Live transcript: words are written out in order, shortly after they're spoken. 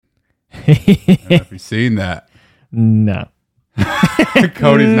I don't know if you've seen that. No.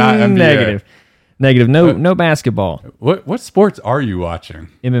 Cody's not NBA. Negative. No basketball. What sports are you watching?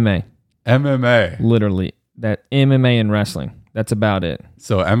 MMA. MMA. Literally. That MMA and wrestling. That's about it.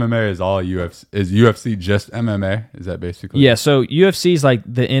 So MMA is all UFC. Is UFC just MMA? Is that basically? Yeah, so UFC is like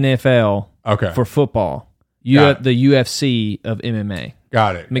the NFL for football. The UFC of MMA.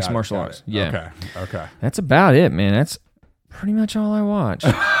 Got it. Mixed martial arts. Yeah. Okay. That's about it, man. That's pretty much all I watch.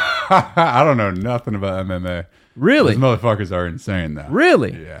 I don't know nothing about MMA. Really? Those motherfuckers are insane, though.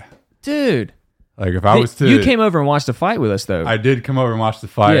 Really? Yeah. Dude. Like if I was to... You came over and watched the fight with us, though. I did come over and watch the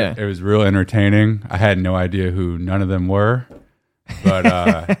fight. Yeah. It was real entertaining. I had no idea who none of them were. But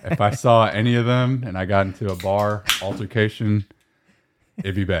if I saw any of them and I got into a bar altercation,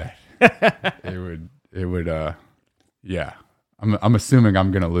 it'd be bad. It would, yeah. I'm assuming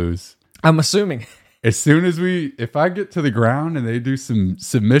I'm going to lose. I'm assuming. As soon as if I get to the ground and they do some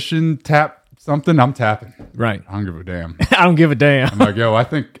submission tap something, I'm tapping. Right. I don't give a damn. I don't give a damn. I'm like, yo, I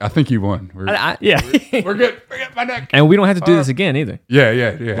think you won. Yeah. We're good. Forget my neck. And we don't have to do this again either.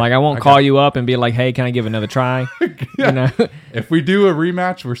 Yeah. Like I won't call you up and be like, hey, can I give another try? Yeah. You know? If we do a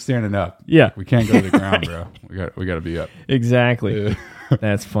rematch, we're standing up. Yeah. We can't go to the ground, bro. We got to be up. Exactly. Yeah.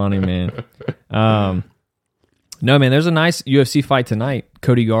 That's funny, man. No, man, there's a nice UFC fight tonight.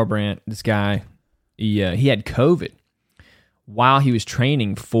 Cody Garbrandt, this guy, he had COVID while he was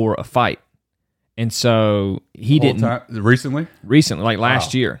training for a fight. And so he didn't recently, like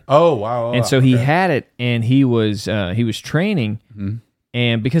last year. Oh, wow. And so he had it, and he was training,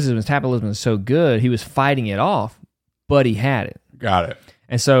 and because his metabolism is so good, he was fighting it off, but he had it. Got it.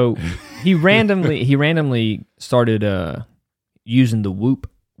 And so he randomly started using the Whoop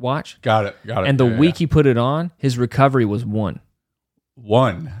watch. Got it. And the week he put it on, his recovery was 1.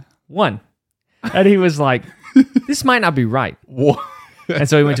 1. And he was like, this might not be right. What? And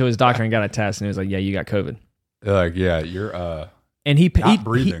so he went to his doctor and got a test, and he was like, yeah, you got COVID. They're like, yeah, you're and he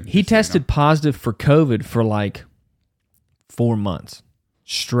breathing. He tested positive for COVID for like 4 months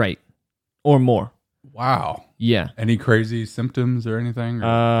straight or more. Wow. Yeah. Any crazy symptoms or anything?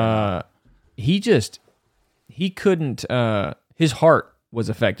 He couldn't, his heart was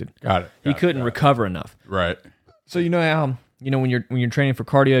affected. Got it. He couldn't recover enough. Right. So you know how, when you're training for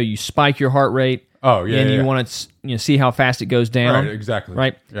cardio, you spike your heart rate. Oh, yeah. And you want to see how fast it goes down. Right, exactly.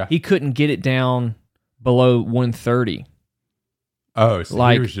 Right? Yeah. He couldn't get it down below 130. Oh, so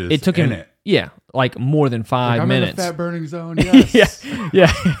like, he was just it took him, it. like more than 5 minutes. I'm in the fat burning zone, yes.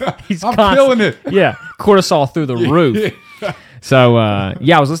 Yeah. He's killing it. Yeah. Cortisol through the roof. So, I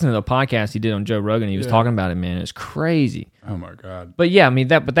was listening to the podcast he did on Joe Rogan. He was talking about it, man. It's crazy. Oh, my God. But yeah, I mean,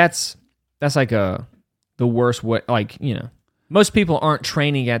 that's like the worst way. Like, most people aren't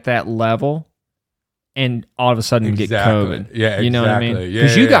training at that level and all of a sudden get COVID. Yeah, exactly. You know what I mean? Yeah,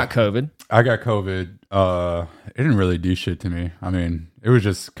 Because you got COVID. I got COVID. It didn't really do shit to me. I mean, it was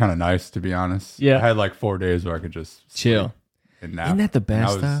just kind of nice, to be honest. Yeah. I had like 4 days where I could just chill. And nap. Isn't that the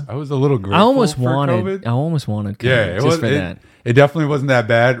best, though? I was a little grateful I almost for wanted COVID. Yeah, it was for that. It definitely wasn't that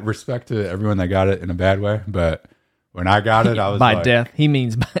bad. Respect to everyone that got it in a bad way, but when I got it, I was by like, death. He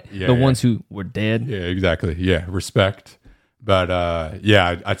means by the ones who were dead. Yeah, exactly. Yeah, respect. But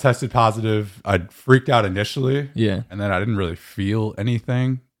I tested positive. I freaked out initially. Yeah, and then I didn't really feel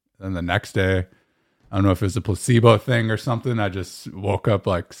anything. Then the next day, I don't know if it was a placebo thing or something. I just woke up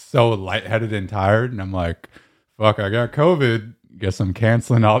like so lightheaded and tired, and I'm like, "Fuck, I got COVID. Guess I'm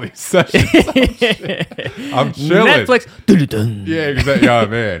canceling all these sessions." I'm chilling. Netflix. Yeah, exactly. Yeah,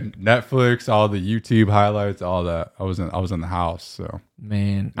 man. Netflix, all the YouTube highlights, all that. I was in the house, so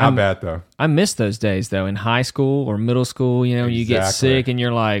man, not bad though. I miss those days though. In high school or middle school, you get sick and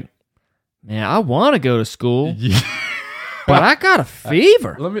you're like, man, I want to go to school, but I got a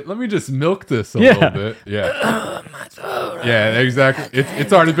fever. Let me just milk this a little bit. Yeah. Yeah, exactly.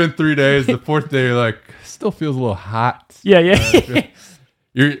 It's already been 3 days. The 4th day, you're like, still feels a little hot. Yeah.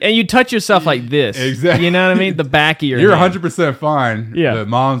 And you touch yourself like this. Exactly. You know what I mean? The back of your You're hand. 100% fine. Yeah. But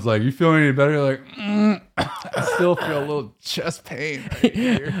mom's like, you feeling any better? You're like, I still feel a little chest pain right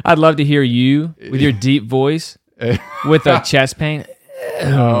here. I'd love to hear you with your deep voice with a chest pain.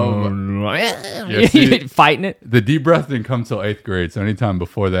 Fighting it. The deep breath didn't come till 8th grade. So anytime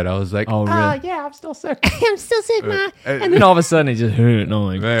before that, I was like, oh, really? Yeah, I'm still sick. I'm still sick, man. And then all of a sudden, it just hurt. And I'm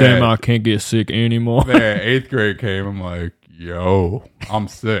like, damn, I can't get sick anymore. Man, 8th grade came. I'm like, yo, I'm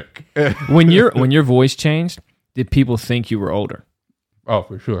sick. When your voice changed, did people think you were older? Oh,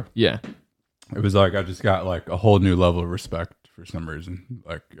 for sure. Yeah. It was like I just got like a whole new level of respect for some reason.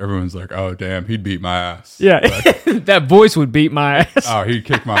 Like everyone's like, oh, damn, he'd beat my ass. Yeah. Like, that voice would beat my ass. Oh, he'd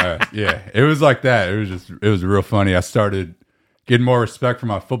kick my ass. Yeah. It was like that. It was real funny. I started getting more respect from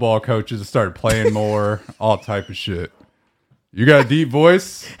my football coaches. I started playing more, all type of shit. You got a deep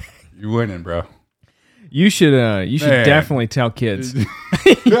voice, you winning, bro. You should definitely tell kids. Be a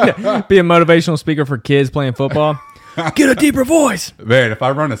motivational speaker for kids playing football. Get a deeper voice. Man, if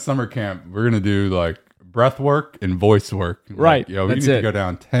I run a summer camp, we're gonna do like breath work and voice work. Right. Like, yo, we need to go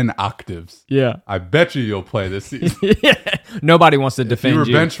down 10 octaves. Yeah. I bet you'll play this season. Yeah. Nobody wants to defend you.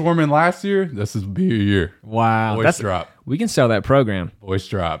 You were bench warming last year. This will be your year. Wow. Voice drop. We can sell that program. Voice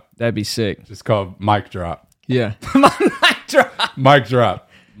drop. That'd be sick. Just called mic drop. Yeah. Mic drop. Mic drop.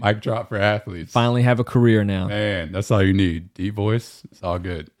 Mic drop for athletes. Finally have a career now. Man, that's all you need. Deep voice. It's all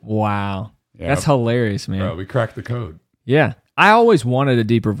good. Wow. Yeah. That's hilarious, man. Bro, we cracked the code. Yeah. I always wanted a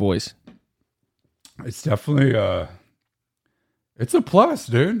deeper voice. It's definitely it's a plus,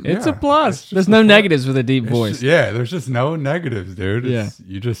 dude. It's Yeah. a plus. It's There's just no a plus. negatives with a deep voice. There's just no negatives, dude. Yeah.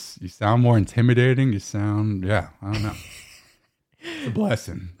 You sound more intimidating. You sound, I don't know. It's a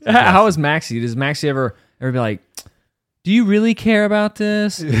blessing. It's a How blessing. is Maxie? Does Maxie ever be like, do you really care about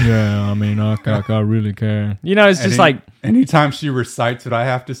this? Yeah, I mean, I really care. You know, it's just like, anytime she recites what I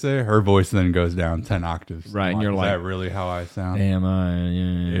have to say, her voice then goes down 10 octaves. Right, I'm and you're is like, that really how I sound? damn,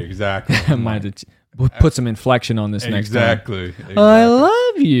 Yeah, exactly. I might have to put some inflection on this next time. Exactly. I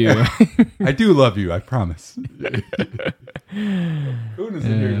love you. I do love you, I promise. Kuna's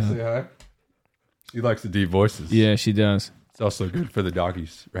in here to say hi. She likes the deep voices. Yeah, she does. It's also good for the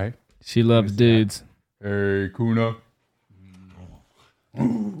doggies, right? She loves dudes. Hey, Kuna.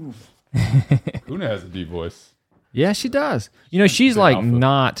 Kuna has a deep voice. Yeah, she does. You know, she's like alpha.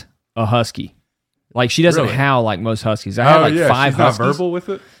 not a husky. Like she doesn't Really? howl like most huskies. I had like 5 she's not huskies. verbal with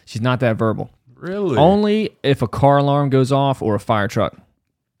it? She's not that verbal. Really? Only if a car alarm goes off or a fire truck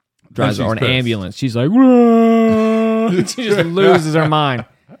drives she's or an pissed. ambulance. She's like, "Whoa." She just loses her mind.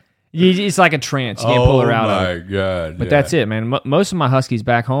 It's like a trance. You can't pull her out of it. Oh, my God. But that's it, man. Most of my huskies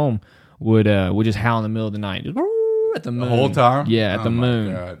back home would just howl in the middle of the night. Just, at the moon. whole time? Yeah, at the Oh, my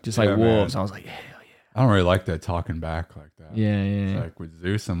moon. God. Just like Yeah, wolves. man. I was like, hell yeah. I don't really like that talking back like that. Yeah, It's yeah. like with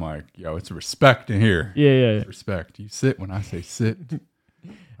Zeus, I'm like, yo, it's respect in here. Yeah, yeah. It's respect. You sit when I say sit.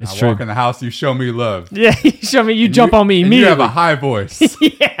 It's I true. walk in the house, you show me love. Yeah, you show me, you jump on me And you have immediately. a high voice.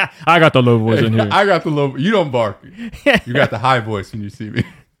 Yeah, I got the low voice in here. I got the low. You don't bark. You got the high voice when you see me.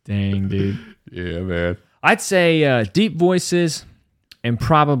 Dang, dude. Yeah, man. I'd say deep voices and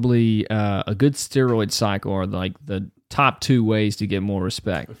probably a good steroid cycle are like the top 2 ways to get more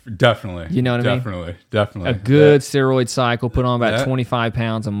respect. Definitely. You know what I mean? Definitely. A good steroid cycle, put on about that- 25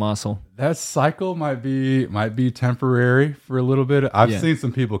 pounds of muscle. That cycle might be temporary for a little bit. I've Yeah. seen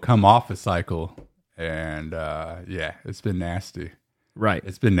some people come off a cycle, and it's been nasty. Right.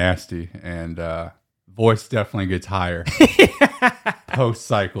 It's been nasty, and voice definitely gets higher post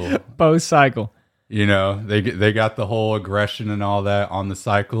cycle. Post cycle. You know, they got the whole aggression and all that on the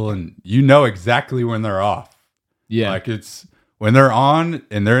cycle, and you know exactly when they're off. Yeah. Like it's when they're on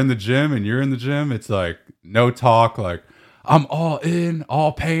and they're in the gym and you're in the gym, it's like no talk, like I'm all in,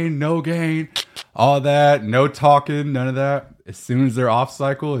 all pain, no gain, all that, no talking, none of that. As soon as they're off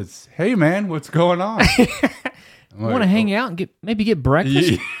cycle, it's hey man, what's going on? Want to hang out and maybe get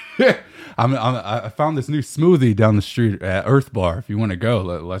breakfast? Yeah. I found this new smoothie down the street at Earth Bar. If you want to go,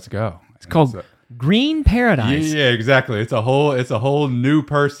 let's go. It's called Green Paradise. Yeah, exactly. It's a whole new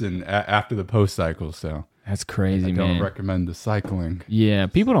person after the post cycle. So That's crazy, I don't man. recommend the cycling. Yeah,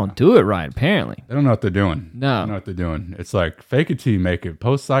 people don't do it right, apparently. They don't know what they're doing. No. They don't know what they're doing. It's like fake it till you make it.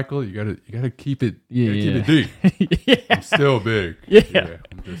 Post cycle, you gotta keep it. You gotta keep it deep. Yeah. I'm still big. Yeah.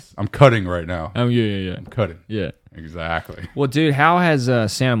 I'm cutting right now. Oh, yeah. I'm cutting. Yeah. Exactly. Well, dude, how has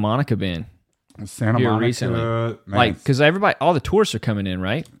Santa Monica been? Santa Here Monica, recently. man, Like, because all the tourists are coming in,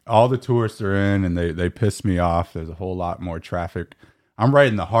 right? all the tourists are in, and they piss me off. There's a whole lot more traffic. I'm right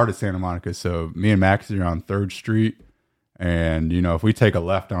in the heart of Santa Monica, so me and Maxie are on 3rd Street, and you know if we take a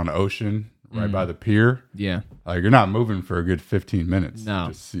left on Ocean, right by the pier, Yeah. like you're not moving for a good 15 minutes.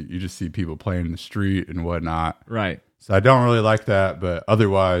 No. You just see people playing in the street and whatnot. Right. So I don't really like that, but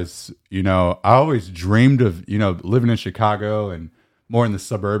otherwise, you know, I always dreamed of, you know, living in Chicago and more in the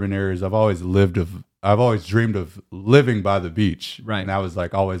suburban areas. I've always dreamed of living by the beach. Right. And that was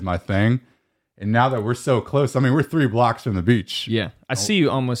like always my thing. And now that we're so close, I mean, we're 3 blocks from the beach. Yeah. I see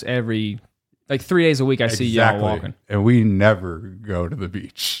you almost every, like 3 days a week, I see you out walking. And we never go to the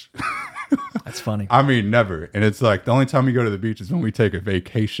beach. That's funny. I mean, never. And it's like the only time we go to the beach is when we take a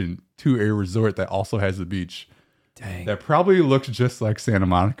vacation to a resort that also has a beach. Dang. That probably looks just like Santa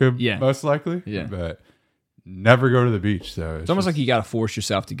Monica, Yeah. most likely. Yeah. But never go to the beach. So It's almost like you got to force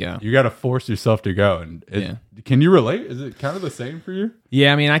yourself to go. you got to force yourself to go. And can you relate? Is it kind of the same for you?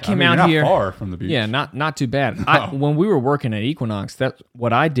 Yeah, I mean, I came out you're here not far from the beach. Yeah, not too bad. When we were working at Equinox,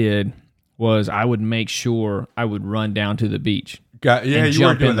 what I did was I would make sure I would run down to the beach. And you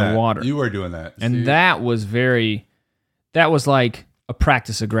were doing in the that. water. You were doing that. And See? that was like a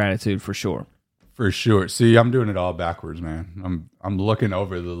practice of gratitude for sure. For sure. See, I'm doing it all backwards, man. I'm looking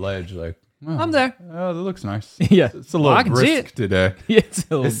over the ledge like, oh, I'm there. Oh, that looks nice. Yeah. It's a little I can see brisk it. today. Yeah, it's a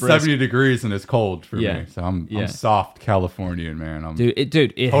little It's brisk. 70 degrees and it's cold for Yeah. me. So I'm Yeah. soft Californian, man. Dude, it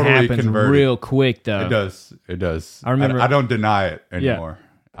Totally happens converted. real quick though. It does. I remember- I don't deny it anymore.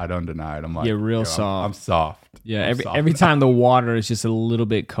 I don't deny it. I'm like, Yeah, real yo, soft. I'm soft. Yeah, I'm soft every now. time the water is just a little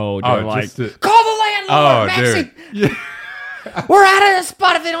bit cold, you're like, just to- call the landlord, Maxie. dude. Yeah. We're out of this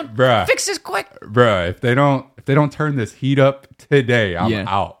spot if they don't Bruh. fix this quick. Bruh, if they don't turn this heat up today, I'm Yeah.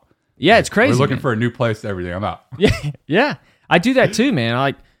 out. Yeah, it's crazy. We're looking man. for a new place, everything. I'm out. Yeah, yeah. I do that too, man.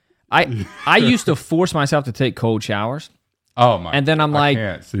 I used to force myself to take cold showers. Oh my! And then I'm like- I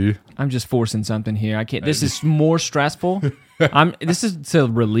can't see. I'm just forcing something here. I can't. This is more stressful. This is to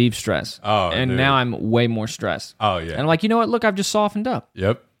relieve stress. Oh, and dude. now I'm way more stressed. Oh yeah. And I'm like, you know what? Look, I've just softened up.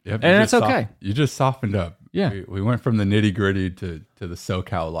 Yep. And You that's just okay. You just softened up. Yeah. We went from the nitty gritty to the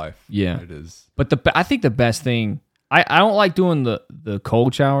SoCal life. Yeah. It is. But I think the best thing, I don't like doing the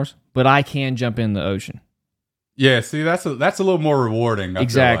cold showers, but I can jump in the ocean. Yeah. See, that's a little more rewarding. I feel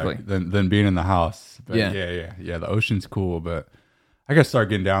Exactly. like, than being in the house. But Yeah. yeah. The ocean's cool, but I gotta start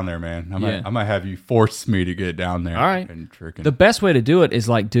getting down there, man. Yeah. I might have you force me to get down there. All right. And freaking. The best way to do it is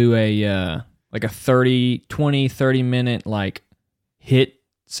like do a 30 minute like hit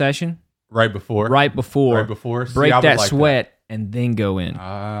session right before. right before. See, Break I would that like sweat and then go in.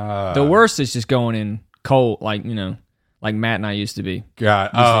 The worst is just going in cold, like like Matt and I used to be.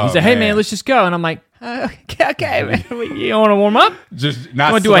 God. He said, "Hey man, let's just go," and I'm like, "Okay, man, you want to warm up? just not.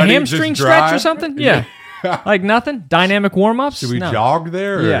 You want to do a sweaty, hamstring just stretch dry? or something? Yeah, like nothing. Dynamic warm ups. Should we jog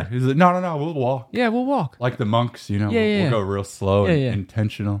there? Or Yeah. Is it no? We'll walk. Yeah, we'll walk. Like the monks, Yeah, we'll yeah. go real slow and Yeah.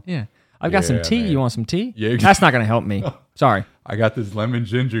 intentional. Yeah, I've got some Yeah, tea. man. You want some tea? Yeah, That's not gonna help me. Sorry. I got this lemon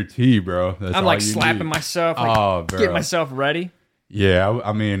ginger tea, bro. That's I'm all like you slapping need. myself, like Oh, bro. getting myself ready. Yeah,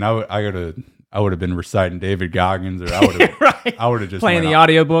 I mean, I would have been reciting David Goggins, or I would have, Right. I would have just Playing went the off-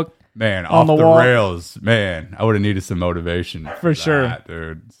 audiobook. man, on off the the wall. rails, man. I would have needed some motivation For sure. that,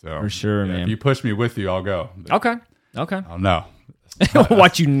 dude. So For sure, man. If you push me with you, I'll go. But Okay. Okay. I'll know.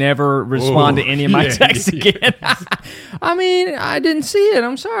 Watch you never respond to any of my yeah, texts again. I mean, I didn't see it.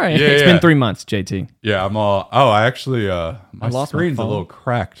 I'm sorry. Yeah, It's yeah. been 3 months, JT. Yeah, I'm all. Oh, I actually, my lost my screen's a phone. little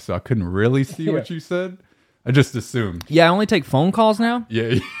cracked, so I couldn't really see what you said. I just assumed. Yeah, I only take phone calls now.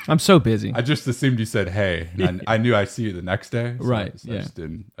 Yeah, I'm so busy. I just assumed you said hey, and I knew I'd see you the next day. So Right, I yeah. just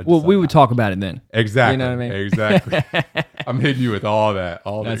didn't. I just Well, we thought, would talk about it then. exactly. You know what I mean? Exactly. I'm hitting you with all that.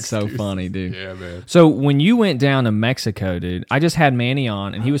 All That's the so excuses. funny, dude. Yeah, man. So when you went down to Mexico, dude, I just had Manny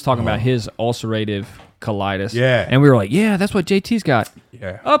on, and he was talking about his ulcerative colitis. Yeah. And we were like, yeah, that's what JT's got.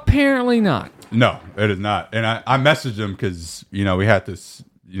 Yeah. Apparently not. No, it is not. And I messaged him because we had this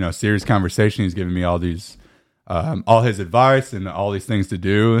serious conversation. He's giving me all these. All his advice and all these things to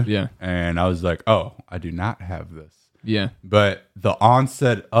do. Yeah. And I was like, oh, I do not have this. Yeah. But the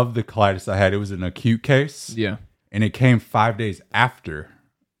onset of the colitis I had, it was an acute case. Yeah. And it came 5 days after,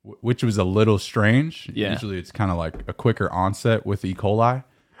 which was a little strange. Yeah. Usually it's kind of like a quicker onset with E. coli.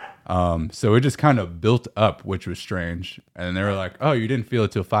 So it just kind of built up, which was strange. And they were like, oh, you didn't feel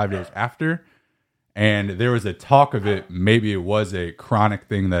it till 5 days after. And there was a talk of it. Maybe it was a chronic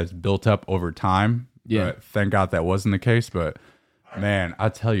thing that's built up over time. Yeah. But thank God that wasn't the case. But man, I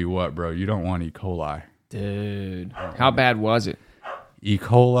tell you what, bro, you don't want E. coli. Dude. How bad was it? E.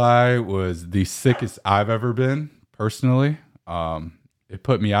 coli was the sickest I've ever been, personally. It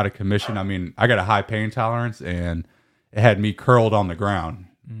put me out of commission. I mean, I got a high pain tolerance, and it had me curled on the ground.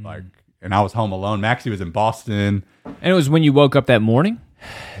 And I was home alone. Maxie was in Boston. And it was when you woke up that morning?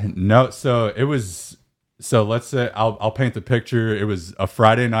 No, so it was. So let's say I'll paint the picture. It was a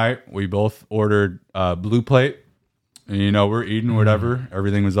Friday night. We both ordered Blue Plate, and we're eating whatever.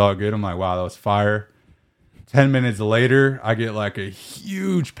 Everything was all good. I'm like, wow, that was fire. 10 minutes later, I get like a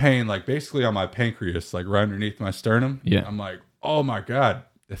huge pain, like basically on my pancreas, like right underneath my sternum. Yeah. I'm like, oh my God.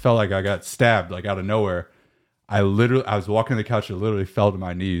 It felt like I got stabbed, like out of nowhere. I was walking the couch, I literally fell to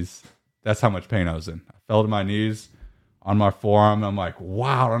my knees. That's how much pain I was in. I fell to my knees on my forearm. I'm like,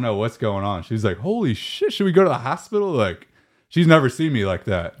 wow, I don't know what's going on. She's like, holy shit, should we go to the hospital? Like, she's never seen me like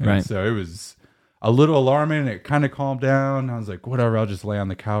that. And Right. so it was a little alarming. It kind of calmed down. I was like, whatever, I'll just lay on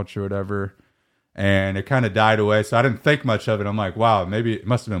the couch or whatever. and it kind of died away. So I didn't think much of it. I'm like, wow, maybe it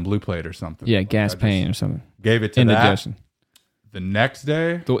must have been Blue Plate or something. Yeah, Like, gas I just pain or something. Gave it to that. Indigestion. The next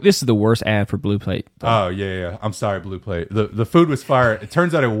day, This is the worst ad for Blue Plate. oh yeah. I'm sorry, Blue Plate. The food was fire. It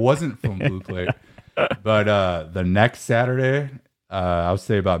turns out it wasn't from Blue Plate, but the next Saturday, I would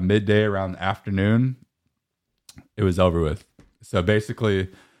say about midday, around the afternoon, it was over with. So basically,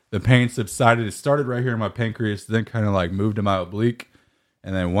 the pain subsided. It started right here in my pancreas, then kind of like moved to my oblique,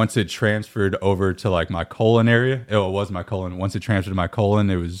 and then once it transferred over to like my colon area, it was my colon. Once it transferred to my colon,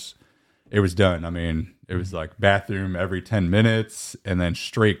 it was done. I mean, it was like bathroom every 10 minutes and then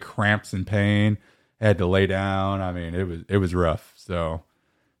straight cramps and pain. I had to lay down. I mean, it was rough. So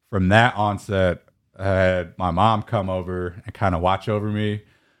from that onset, I had my mom come over and kind of watch over me.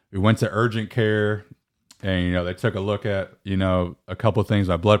 We went to urgent care, and, you know, they took a look at, you know, a couple of things,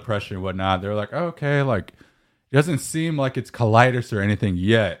 my blood pressure and whatnot. They were like, oh, okay, like, it doesn't seem like it's colitis or anything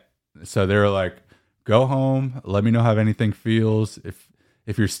yet. So they were like, go home. Let me know how anything feels.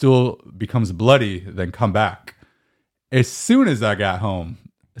 If your stool becomes bloody, then come back. As soon as I got home,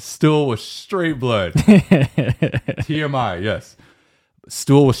 stool was straight blood. TMI, yes.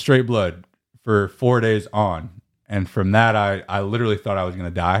 Stool was straight blood for 4 days on. And from that, I literally thought I was going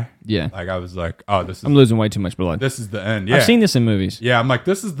to die. Yeah. Like, I was like, oh, I'm losing way too much blood. this is the end. Yeah. I've seen this in movies. Yeah, I'm like,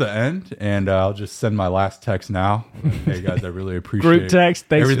 this is the end. And I'll just send my last text now. Hey, guys, I really appreciate Group text.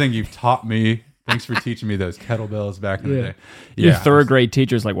 Thanks. everything you've taught me. Thanks for teaching me those kettlebells back in the day. Your third grade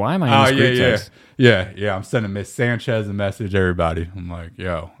teacher's like, why am I in this group text? Yeah. I'm sending Miss Sanchez a message, everybody. I'm like,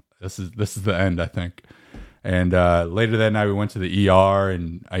 yo, this is the end, I think. And later that night, we went to the ER,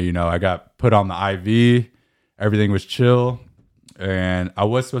 and I got put on the IV. Everything was chill, and I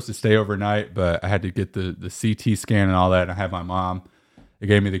was supposed to stay overnight, but I had to get the CT scan and all that. And I had my mom. They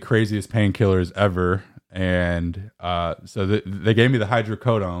gave me the craziest painkillers ever, and so they gave me the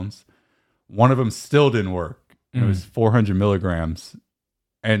hydrocodones. One of them still didn't work. It was 400 milligrams.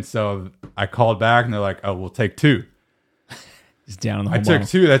 And so I called back, and they're like, oh, we'll take 2. It's down on the I whole took bottle.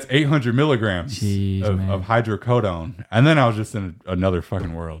 2. That's 800 milligrams Jeez, man. of hydrocodone. And then I was just in another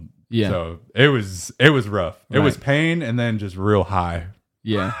fucking world. Yeah. So it was rough. It was pain and then just real high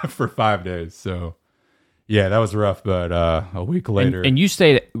Yeah. for 5 days. So yeah, that was rough. But a week later, And you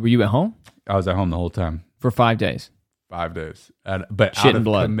were you at home I was at home the whole time. for 5 days? 5 days. But Shit out and of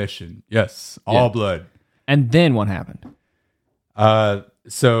blood. commission. Yes. All blood. And then what happened?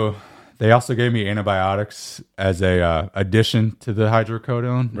 So they also gave me antibiotics as a addition to the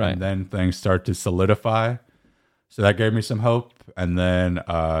hydrocodone, Right. And then things start to solidify. So that gave me some hope. And then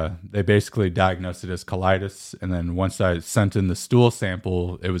they basically diagnosed it as colitis. And then once I sent in the stool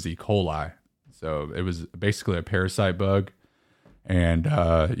sample, it was E. coli. So it was basically a parasite bug. And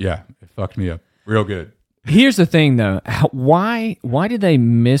yeah, it fucked me up real good. Here's the thing, though. Why did they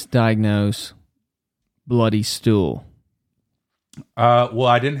misdiagnose bloody stool? Well,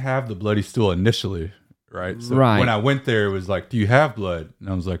 I didn't have the bloody stool initially, right? So Right. when I went there, it was like, do you have blood? And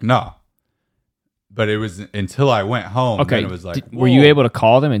I was like, no. But it was until I went home. Okay. Then it was like, were you whoa. able to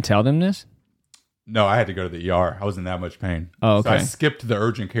call them and tell them this? No, I had to go to the ER. I was in that much pain. Oh, okay. So I skipped the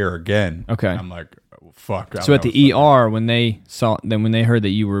urgent care again. Okay. I'm like, oh, fuck. So at the ER, when they heard that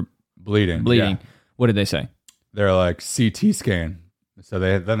you were bleeding. bleeding, Yeah. what did they say? They're like CT scan. So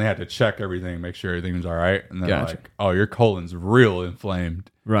they had to check everything, make sure everything was all right. And then Gotcha. like, oh, your colon's real inflamed.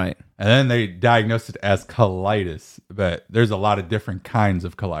 Right. And then they diagnosed it as colitis. But there's a lot of different kinds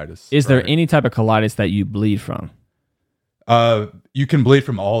of colitis. Is there right? any type of colitis that you bleed from? You can bleed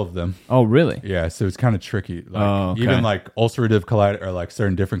from all of them. Oh, really? Yeah, so it's kind of tricky. Like, Oh, okay. Even like ulcerative colitis or like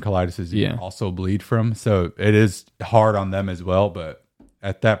certain different colitises you Yeah. can also bleed from. So it is hard on them as well. But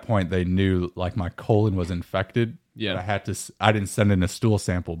at that point, they knew like my colon was infected. Yeah. But I didn't send in a stool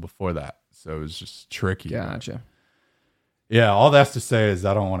sample before that. So it was just tricky. Gotcha. Yeah, all that's to say is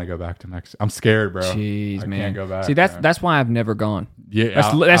I don't want to go back to Mexico. I'm scared, bro. Jeez, I man. can't go back. See, that's man. why I've never gone. Yeah, That's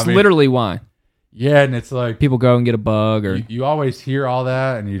I mean, literally why Yeah, and it's like people go and get a bug or you always hear all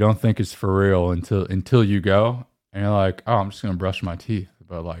that and you don't think it's for real until you go and you're like, oh, I'm just gonna brush my teeth.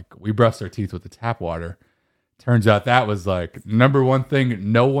 But like we brushed our teeth with the tap water. Turns out that was like number one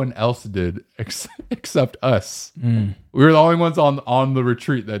thing no one else did except us. We were the only ones on the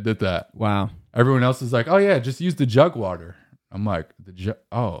retreat that did that. wow. Everyone else is like, oh yeah, just use the jug water. I'm like,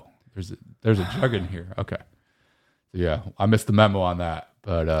 oh, there's a jug in here. Okay. So yeah, I missed the memo on that.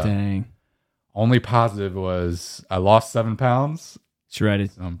 But Dang. only positive was I lost 7 pounds.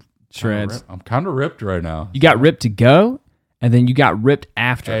 Shredded. Shreds. I'm kind of ripped right now. You got ripped to go, and then you got ripped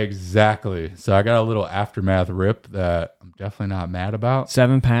after. Exactly. So I got a little aftermath rip that I'm definitely not mad about.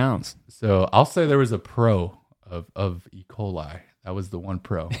 7 pounds. So I'll say there was a pro of E. coli. That was the one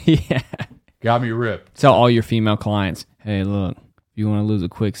pro. Yeah. Got me ripped. Tell all your female clients, hey, look, if you want to lose a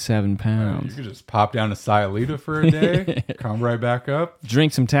quick 7 You pounds, could just pop down to Sayulita for a day, come right back up.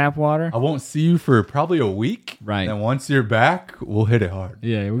 drink some tap water. I won't see you for probably a week. Right. And once you're back, we'll hit it hard.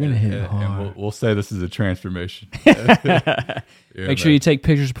 Yeah, we're going to hit it And hard. we'll say this is a transformation. Make sure you take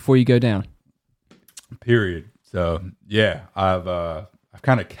pictures before you go down. Period. So yeah, I've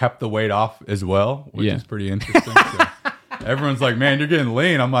kind of kept the weight off as well, which Yeah. is pretty interesting. So everyone's like, "Man, you're getting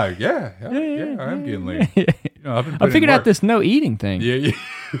lean." I'm like, "Yeah, I am getting lean." You know, I've been I putting figured in out work. this no eating thing. Yeah.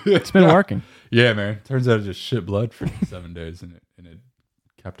 It's been working. Yeah, man. Turns out I just shit blood for 7 days, and it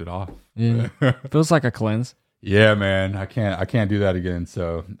kept it off. Yeah. Feels like a cleanse. Yeah, man. I can't do that again.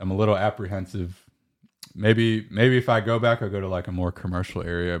 So I'm a little apprehensive. Maybe if I go back, I'll go to like a more commercial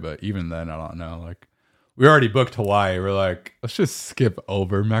area. But even then, I don't know. Like, we already booked Hawaii. We're like, let's just skip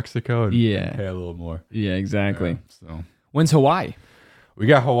over Mexico and pay a little more. Yeah, exactly. Yeah, so When's Hawaii? we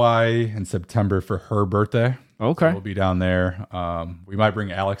got Hawaii in September for her birthday. Okay. So we'll be down there. We might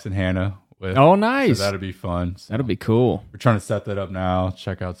bring Alex and Hannah with. Oh, nice. So that'll be fun. So That'll be cool. we're trying to set that up now.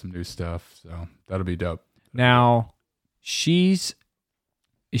 Check out some new stuff. So that'll be dope. Now, she's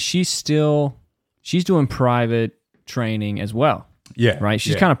doing private training as well, Yeah. right?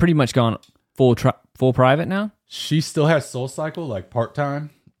 She's yeah. kind of pretty much gone full private now. She still has Soul Cycle, like part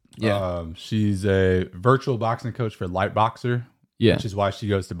time. Yeah. She's a virtual boxing coach for Light Boxer, Yeah. which is why she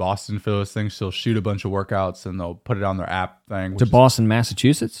goes to Boston for those things. She'll shoot a bunch of workouts and they'll put it on their app thing. To Boston,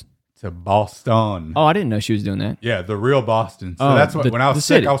 Massachusetts. To Boston. Oh, I didn't know she was doing that. Yeah, the real Boston. So Oh, that's what when I the was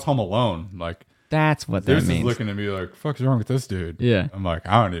sick, city. I was home alone. Like, That's what that Zeus is means. looking at me like, "Fuck's wrong with this dude?" Yeah. I'm like,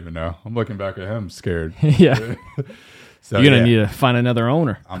 I don't even know. I'm looking back at him, scared. Yeah. So You're gonna yeah. need to find another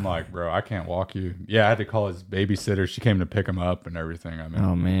owner. I'm like, bro, I can't walk you. Yeah, I had to call his babysitter. She came to pick him up and everything. I mean,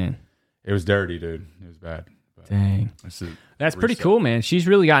 Oh man, it was dirty, dude. It was bad. But dang. it's a That's pretty reset. cool, man. She's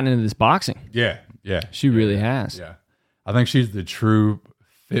really gotten into this boxing. Yeah, yeah. She really has. Yeah. I think she's the true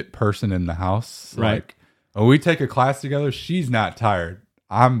fit person in the house. Right. Like, when we take a class together, she's not tired.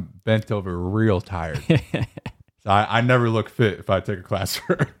 I'm bent over real tired. So I never look fit if I take a class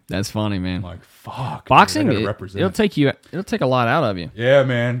for her. That's funny, man. I'm like, fuck. Boxing, dude, I gotta it, represent. it'll take a lot out of you. Yeah,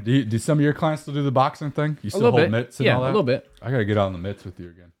 man. Do some of your clients still do the boxing thing? You still hold mitts and yeah, all that? a little bit. I gotta get on the mitts with you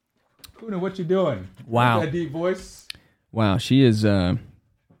again. Kuna, what you doing? Wow. That deep voice. Wow, she is.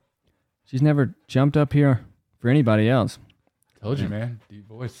 She's never jumped up here for anybody else. Told you, man. Deep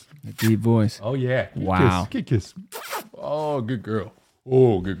voice. A deep voice. Oh yeah. Good Wow. Kiss. Good kiss. Oh, good girl.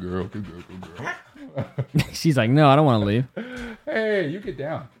 Oh, good girl. Good girl. Good girl. She's like, no, I don't want to leave. Hey, you get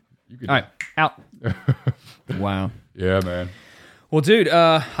down. You get All right, out. Wow. down. Yeah, man. Well, dude,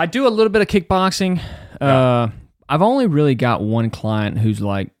 I do a little bit of kickboxing. I've only really got one client who's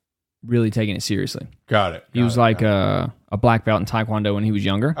like really taking it seriously. Got it. He was like a black belt in Taekwondo when he was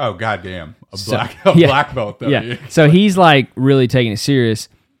younger. Oh, goddamn. A So- black belt though. Yeah. So he's like really taking it serious.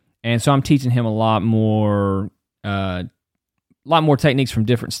 And so I'm teaching him a lot more techniques from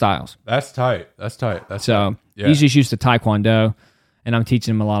different styles. That's tight. That's tight. So Yeah. he's just used to Taekwondo, and I'm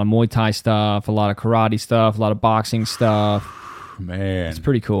teaching him a lot of Muay Thai stuff, a lot of karate stuff, a lot of boxing stuff. man. It's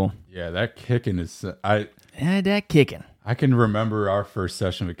pretty cool. Yeah, that kicking is That kicking. I can remember our first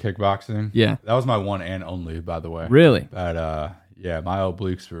session with kickboxing. Yeah. That was my one and only, by the way. Really? But yeah, my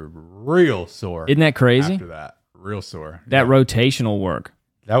obliques were real sore. Isn't that crazy? After that, real sore. That rotational work.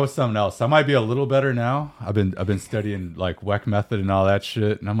 That was something else. I might be a little better now. I've been studying like WEC method and all that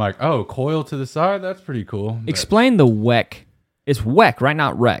shit, and I'm like, oh, coil to the side. That's pretty cool. But Explain the WEC. It's WEC, right?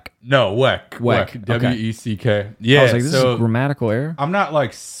 Not REC. no, WEC. WEC, okay. WECK. Yeah. I was like, this is so a grammatical error. I'm not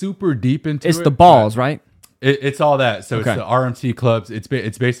like super deep into It's it. the balls, right? It's all that. So Okay. it's the RMT clubs. It's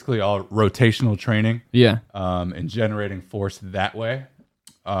basically all rotational training. Yeah. And generating force that way.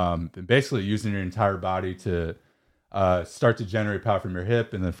 And basically using your entire body to start to generate power from your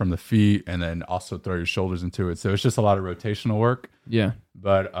hip and then from the feet, and then also throw your shoulders into it. So it's just a lot of rotational work. Yeah.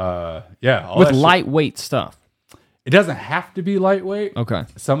 But yeah, all With that shit- lightweight stuff. it doesn't have to be lightweight. Okay.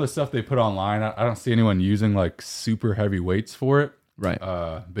 Some of the stuff they put online, I don't see anyone using like super heavy weights for it. Right.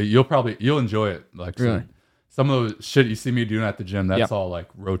 But you'll enjoy it. Like Really? some of the shit you see me doing at the gym, that's Yep. all like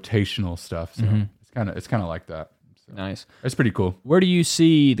rotational stuff. So it's kind of like that. So Nice. it's pretty cool. Where do you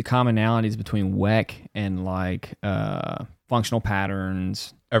see the commonalities between WEC and like functional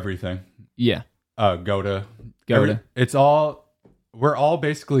patterns? Everything. Yeah. Goda. Goda. We're all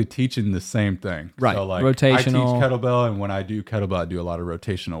basically teaching the same thing. Right. So like Rotational. I teach kettlebell, and when I do kettlebell, I do a lot of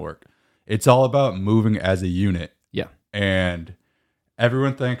rotational work. It's all about moving as a unit. Yeah. And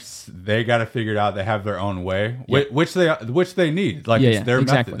everyone thinks they got to figure it out. They have their own way, Yeah. which they need. Like Yeah, it's yeah, their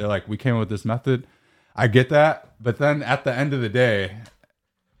exactly. method. They're like, we came up with this method. I get that, but then at the end of the day,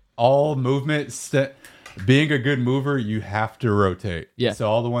 all movement. Being a good mover, you have to rotate. Yeah. So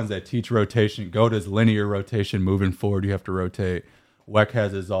all the ones that teach rotation, GOAT is linear rotation, moving forward, you have to rotate. WEC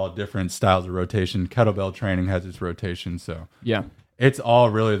has its all different styles of rotation. Kettlebell training has its rotation. So Yeah. it's all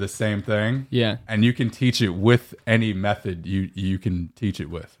really the same thing. Yeah. And you can teach it with any method you can teach it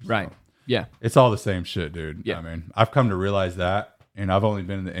with. So Right. Yeah. it's all the same shit, dude. Yeah. I mean, I've come to realize that, and I've only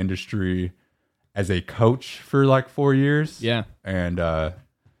been in the industry as a coach for like 4 years. Yeah. And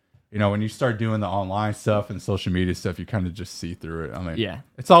you know, when you start doing the online stuff and social media stuff, you kind of just see through it. I mean, Yeah.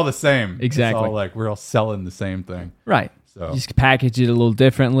 it's all the same. Exactly. It's all like we're all selling the same thing. Right. So You just package it a little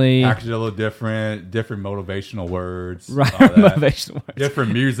differently. package it a little different motivational words, Right. all that. Motivational words.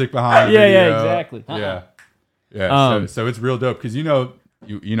 Different music behind the Yeah, yeah, video. exactly. Yeah. Yeah. Um, So it's real dope because you know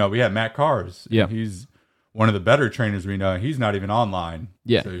we had Matt Cars. Yeah. He's one of the better trainers we know. He's not even online.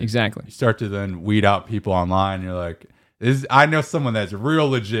 Yeah, So exactly. You start to then weed out people online. And you're like, I know someone that's real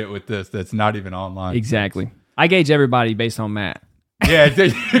legit with this that's not even online. Exactly. I gauge everybody based on Matt. Yeah.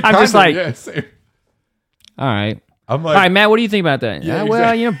 I'm just like- yeah, same. All right. I'm All like, right, Matt, what do you think about that? Yeah, Well,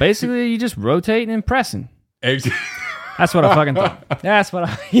 exactly. you know, basically you just rotating and pressing. ex- That's what I fucking thought. That's what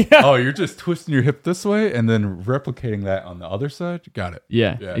I yeah. oh, you're just twisting your hip this way and then replicating that on the other side. Got it.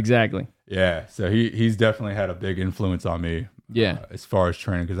 Yeah, Yeah. exactly. Yeah. So he's definitely had a big influence on me. Yeah. As far as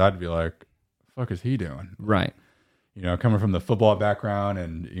training, because I'd be like, "Fuck is he doing?" Right. You know, coming from the football background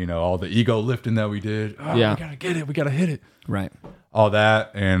and you know all the ego lifting that we did. Oh, Yeah. we gotta get it. We gotta hit it. Right. All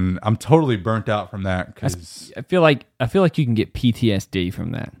that, and I'm totally burnt out from that because I feel like you can get PTSD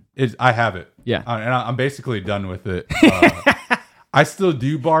from that. I have it. Yeah. And I'm basically done with it. I still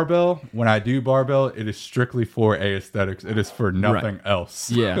do barbell. When I do barbell, it is strictly for aesthetics. It is for nothing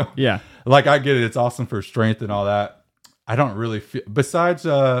else. Yeah. Yeah. Like I get it. It's awesome for strength and all that. I don't really feel besides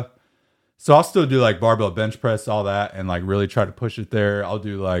so I'll still do like barbell bench press, all that, and like really try to push it there. I'll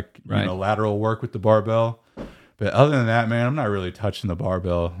do like Right. you know lateral work with the barbell. But other than that, man, I'm not really touching the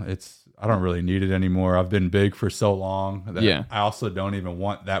barbell. I don't really need it anymore. I've been big for so long that Yeah. I also don't even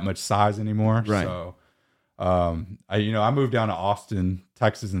want that much size anymore. Right. So I moved down to Austin,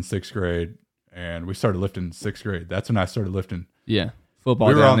 Texas in 6th grade, and we started lifting in 6th grade. That's when I started lifting. Yeah. Football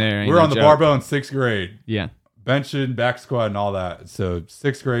we were down on there. we were on the barbell in 6th grade. Yeah. Benching, back squat, and all that. So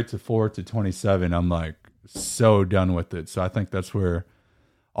 6th grade to 4 to 27, I'm like so done with it. So I think that's where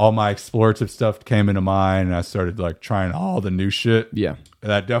all my explorative stuff came into mind, and I started like trying all the new shit. Yeah. And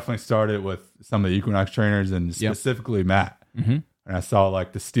that definitely started with some of the Equinox trainers and specifically Matt. Mm-hmm. And I saw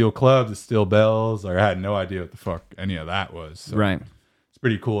like the steel clubs, the steel bells. Like I had no idea what the fuck any of that was. So Right. it's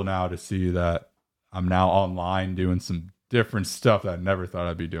pretty cool now to see that I'm now online doing some different stuff that I never thought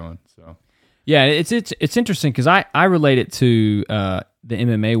I'd be doing. So Yeah, it's interesting because I relate it to the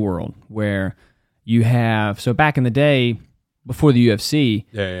MMA world where you have so back in the day before the UFC,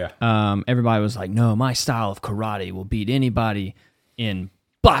 everybody was like, no, my style of karate will beat anybody in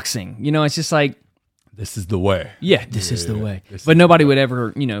boxing. You know, it's just like, this is the way. yeah, this is the way. This But is nobody would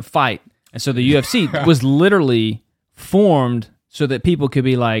ever, fight. And so the UFC was literally formed so that people could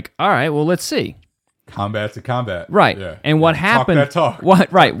be like, all right, well, let's see. Combat to combat. Right. Yeah. And what Talk happened that talk.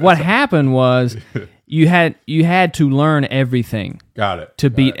 What happened was you had to learn everything Got it. to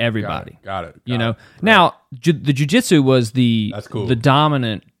Got beat it. everybody. Got it. You know. Got it. Now, the jiu-jitsu was That's cool. the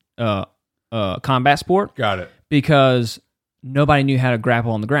dominant combat sport Got it. because nobody knew how to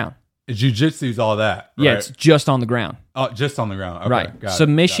grapple on the ground. Jiu-jitsu's all that. Right? Yeah, it's just on the ground. Oh, just on the ground. Okay, Right. got it,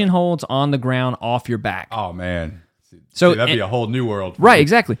 Submission got it. holds on the ground off your back. Oh man. So- See, that'd be and- a whole new world. for Right, me.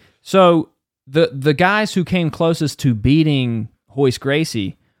 exactly. So the guys who came closest to beating Hoist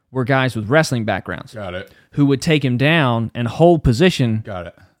Gracie were guys with wrestling backgrounds Got it. who would take him down and hold position Got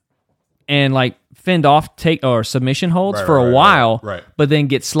it. and like fend off take or submission holds Right, for right, a right, while, right. but then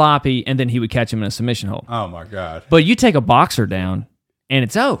get sloppy and then he would catch him in a submission hold. Oh my god. But you take a boxer down and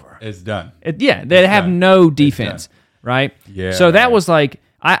it's over. It's done. Yeah, they have done. no defense, right? Yeah. So that was like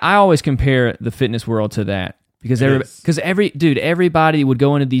I always compare the fitness world to that because It is. everybody would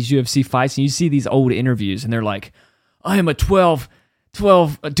go into these UFC fights and you see these old interviews and they're like, I am a 12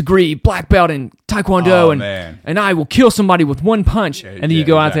 degree black belt in Taekwondo Oh, and man. and I will kill somebody with one punch. Yeah, And then you yeah,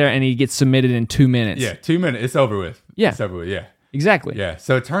 go out exactly. there and he gets submitted in 2 minutes. Yeah, 2 minutes. It's over with. Yeah. It's over with. Yeah. Exactly. Yeah.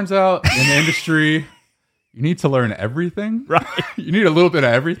 So it turns out in the industry, you need to learn everything. Right. You need a little bit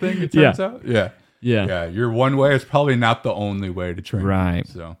of everything, it turns out. Yeah. Yeah. Yeah. Your one way is probably not the only way to train. Right.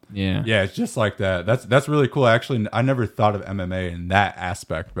 So Yeah. yeah, it's just like that. That's really cool. Actually, I never thought of MMA in that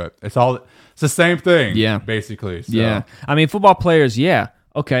aspect, but it's the same thing. Yeah. Basically. So, Yeah. I mean, football players,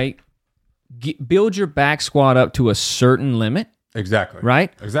 okay. Build your back squat up to a certain limit, Exactly.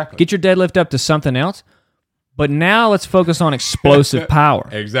 right? Exactly. Get your deadlift up to something else, But now let's focus on explosive power.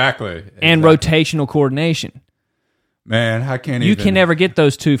 Exactly. And rotational coordination. Man, I can't You can never get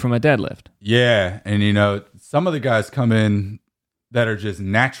those two from a deadlift. Yeah, and some of the guys come in that are just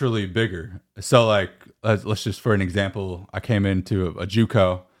naturally bigger. So like, let's just for an example, I came into a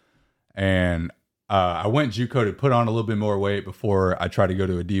JUCO, and I went JUCO to put on a little bit more weight before I tried to go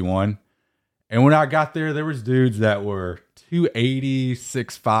to a D1. And when I got there was dudes that were 280,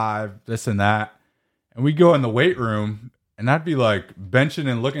 6'5", this and that. And we'd go in the weight room, and I'd be like benching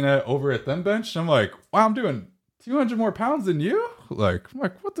and looking over at them bench. And I'm like, wow, I'm doing 200 more pounds than you? I'm like,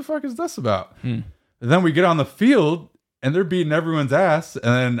 what the fuck is this about? And then we get on the field, and they're beating everyone's ass,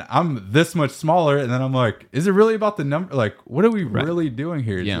 and then I'm this much smaller, and then I'm like, is it really about the number? Like, what are we really doing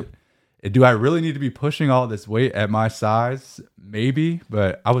here? Yeah. Do I really need to be pushing all this weight at my size? Maybe,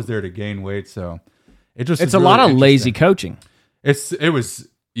 but I was there to gain weight, so it's a lot of lazy coaching.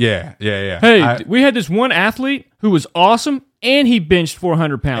 Yeah. Hey, we had this one athlete who was awesome, and he benched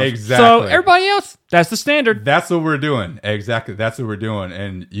 400 pounds. Exactly. So everybody else, that's the standard. That's what we're doing. Exactly. That's what we're doing.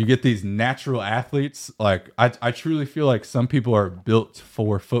 And you get these natural athletes. Like, I truly feel like some people are built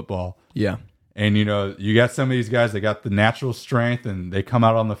for football. Yeah. And, you got some of these guys that got the natural strength, and they come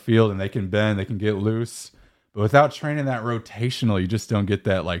out on the field and they can bend, they can get loose. But without training that rotational, you just don't get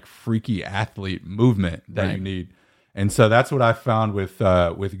that like freaky athlete movement that you need. And so that's what I found with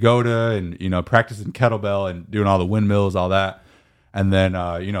Goda and, practicing kettlebell and doing all the windmills, all that. And then,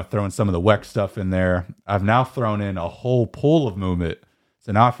 throwing some of the WEC stuff in there. I've now thrown in a whole pool of movement.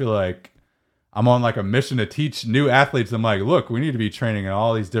 So now I feel like I'm on like a mission to teach new athletes. I'm like, look, we need to be training in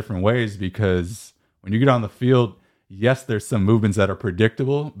all these different ways, because when you get on the field, yes, there's some movements that are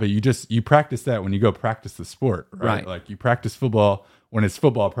predictable, but you practice that when you go practice the sport, right? Like you practice football when it's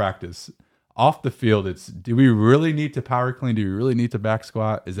football practice. Off the field, it's, do we really need to power clean? Do we really need to back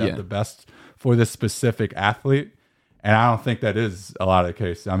squat? Is that the best for this specific athlete? And I don't think that is a lot of the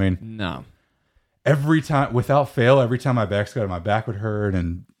case. I mean, no. Every time, without fail, every time I back squatted, my back would hurt.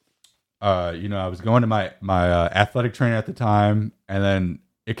 And, I was going to my athletic trainer at the time. And then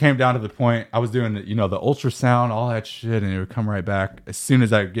it came down to the point I was doing, the ultrasound, all that shit. And it would come right back as soon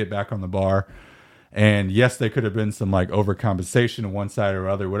as I get back on the bar. And yes, there could have been some like overcompensation on one side or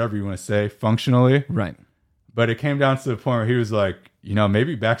other, whatever you want to say, functionally. Right. But it came down to the point where he was like,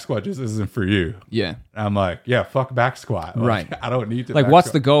 maybe back squat just isn't for you. Yeah. And I'm like, yeah, fuck back squat. Like, right. I don't need to. Like,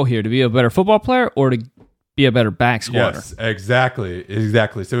 what's the goal here? To be a better football player or to be a better back squatter? Yes,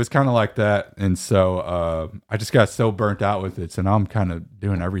 exactly. So it's kind of like that. And so I just got so burnt out with it. So now I'm kind of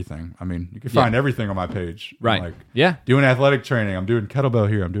doing everything. I mean, you can find everything on my page. Right. I'm like, doing athletic training. I'm doing kettlebell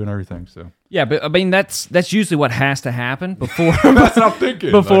here. I'm doing everything. So. Yeah, but I mean that's usually what has to happen before. That's what I'm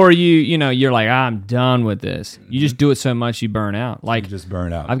thinking. Before you're like, I'm done with this. You just do it so much you burn out. Like, you just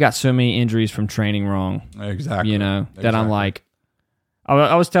burn out. I've got so many injuries from training wrong. Exactly. That I'm like,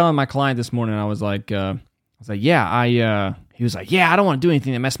 I was telling my client this morning. I was like, yeah, he was like, yeah, I don't want to do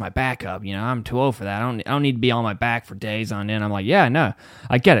anything that mess my back up. I'm too old for that. I don't need to be on my back for days on end. I'm like, yeah, no,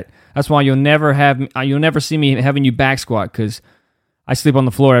 I get it. That's why you'll never see me having you back squat, because I sleep on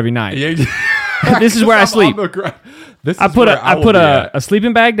the floor every night. Yeah. This is where I sleep. I put a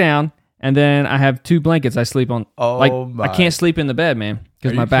sleeping bag down, and then I have 2 blankets I sleep on. I can't sleep in the bed, man,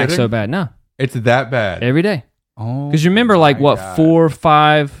 because my back's so bad. No, it's that bad every day. Oh, because you remember, 4 or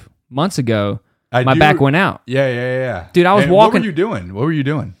 5 months ago, my back went out. Yeah. Dude, I was walking. What were you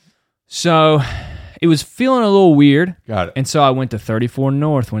doing? So it was feeling a little weird. Got it. And so I went to 34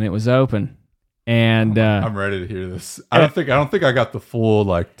 North when it was open. And I'm ready to hear this. I don't think I got the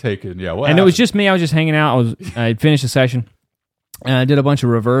full taken. Yeah, what? And it was just me. I was just hanging out. I finished the session, and I did a bunch of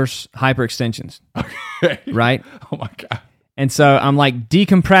reverse hyperextensions. Okay. Right. Oh my god. And so I'm like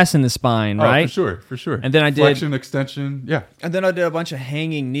decompressing the spine, right? For sure. And then I did flexion, extension. Yeah. And then I did a bunch of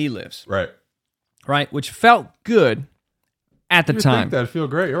hanging knee lifts. Right. Which felt good at the time. Think that'd feel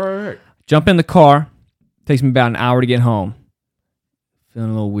great. You're right. Jump in the car. Takes me about an hour to get home. Feeling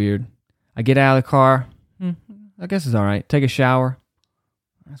a little weird. I get out of the car. I guess it's all right. Take a shower.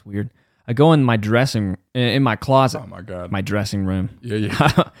 That's weird. I go in my in my closet. Oh my god. My dressing room. Yeah.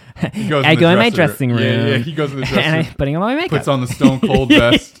 I go in my dressing room. Yeah. He goes in the dressing room. And I'm putting on my makeup. Puts on the Stone Cold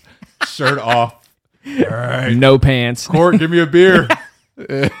vest, shirt off. All right. No pants. Court, give me a beer.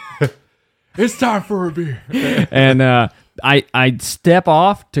 It's time for a beer. And I step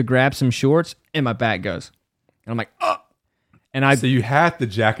off to grab some shorts, and my back goes. And I'm like, oh. So you had the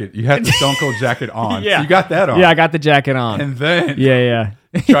jacket, you had the Stone Cold jacket on. Yeah. So you got that on. Yeah, I got the jacket on. And then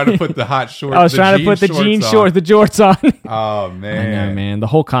try to put the hot shorts. I was trying to put the jean shorts, the jorts on. Oh man. I know, man. The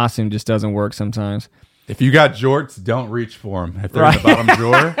whole costume just doesn't work sometimes. If you got jorts, don't reach for them. If they're in the bottom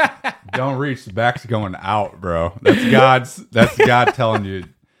drawer, don't reach. The back's going out, bro. That's God telling you,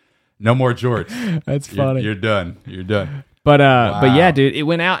 no more jorts. That's funny. You're done. You're done. But yeah, dude, it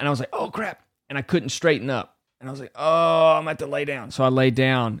went out, and I was like, oh crap, and I couldn't straighten up, and I was like, oh, I'm gonna have to lay down. So I laid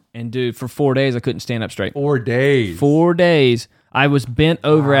down, and dude, for 4 days I couldn't stand up straight. 4 days. 4 days, I was bent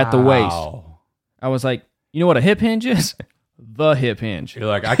over at the waist. I was like, you know what a hip hinge is? The hip hinge. You're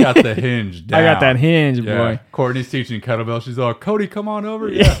like, I got the hinge down. I got that hinge, boy. Courtney's teaching kettlebell. She's all, Cody, come on over.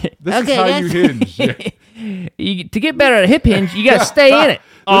 Yeah, this is how you hinge. Yeah. To get better at a hip hinge, you got to stay in it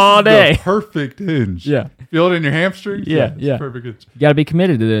all day. The perfect hinge. Yeah. Feel it in your hamstrings. Yeah. Perfect hinge. You got to be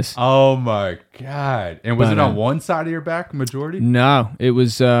committed to this. Oh my God! And was it on one side of your back, majority? No, it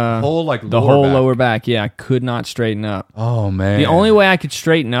was the whole lower back. Yeah, I could not straighten up. Oh man! The only way I could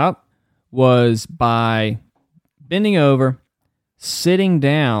straighten up was by bending over, sitting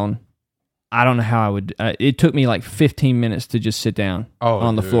down. I don't know how I would. It took me like 15 minutes to just sit down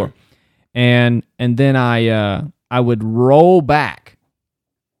on the floor, and then I would roll back,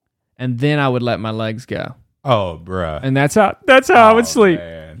 and then I would let my legs go. Oh, bruh. And that's how I would sleep.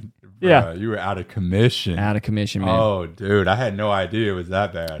 Man. Bruh, yeah, you were out of commission. Out of commission, man. Oh, dude, I had no idea it was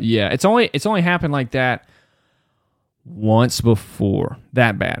that bad. Yeah, it's only happened like that once before.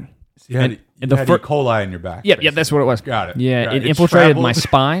 That bad. So you had E. coli in your back. Yeah, that's what it was. Got it. Yeah, Got it infiltrated my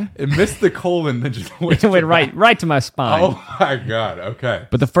spine. It missed the colon, then just it went right to my spine. Oh my God. Okay.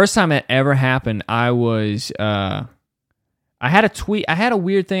 But the first time it ever happened, I was I had a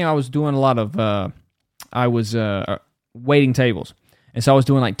weird thing. I was doing a lot of I was waiting tables, and so I was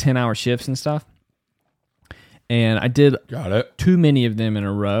doing like 10-hour shifts and stuff. And I did too many of them in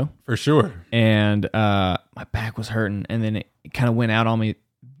a row. For sure. And my back was hurting, and then it kind of went out on me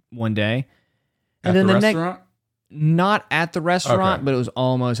one day. And at then the restaurant? Not at the restaurant, but it was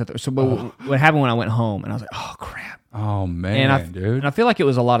almost at the. So, what happened when I went home, and I was like, "Oh crap!" Oh man, dude. And I feel like it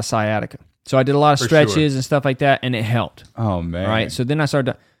was a lot of sciatica. So I did a lot of stretches and stuff like that, and it helped. Oh man, right. So then I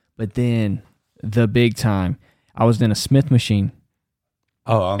started, but then the big time, I was in a Smith machine.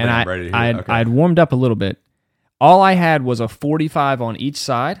 Oh, I'm ready to hear it. I'd warmed up a little bit. All I had was a 45 on each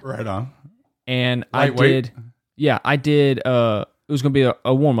side. Right on. And I did. It was going to be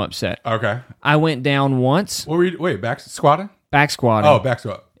a warm-up set. Okay. I went down once. What were you, back squatting? Back squatting. Oh, back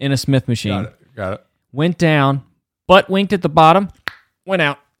squat. In a Smith machine. Got it. Went down, butt winked at the bottom, went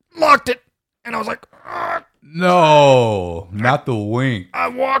out, locked it, and I was like, "Ugh." No, not the wink. I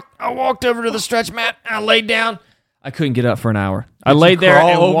walked over to the stretch mat, and I laid down. I couldn't get up for an hour. I laid there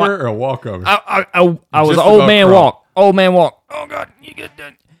and over or walk over? I was an old man walk. Old man walk. Oh God, you get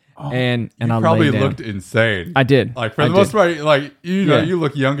done. And I probably looked insane. I did. Like for the most part, like you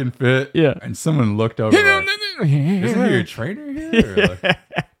look young and fit. Yeah. And someone looked over. Like, isn't he a trainer here? Or like,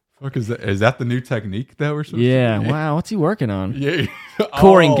 fuck is that? Is that the new technique that we're supposed to do? Wow. What's he working on? Yeah.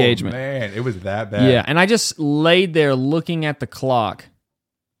 Core engagement. Man, it was that bad. Yeah. And I just laid there looking at the clock,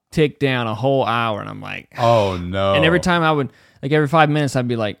 tick down a whole hour, and I'm like, oh no. And every time I would, like every 5 minutes, I'd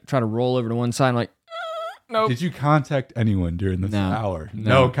be like, try to roll over to one side, and like. Nope. Did you contact anyone during this hour?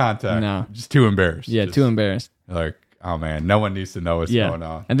 No contact. No. Just too embarrassed. Yeah, too embarrassed. Like, oh man, no one needs to know what's going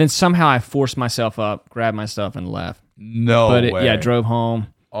on. And then somehow I forced myself up, grabbed my stuff, and left. No way. Yeah, drove home.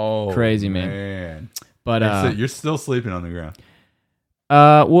 Oh, crazy, man. But you're still sleeping on the ground.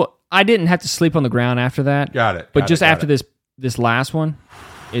 Well, I didn't have to sleep on the ground after that. Got it. But just after this last one,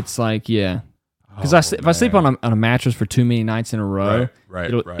 it's like, yeah. Because if I sleep on a mattress for too many nights in a row,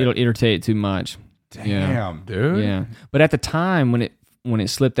 it'll irritate too much. Damn, dude. Yeah, but at the time when it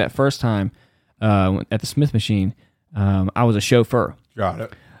slipped that first time at the Smith machine, I was a chauffeur. Got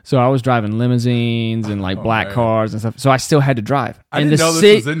it. So I was driving limousines and like black cars and stuff. So I still had to drive. I didn't know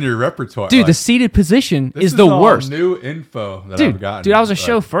this was in your repertoire. Dude, the seated position is the worst. New info that I've gotten. Dude, I was a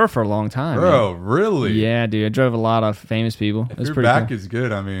chauffeur for a long time. Bro, really? Yeah, dude. I drove a lot of famous people. If your back is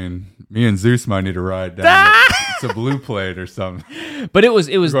good, I mean, me and Zeus might need to ride down. It's a blue plate or something. But it was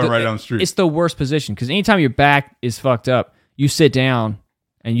going right down the street. It's the worst position because anytime your back is fucked up, you sit down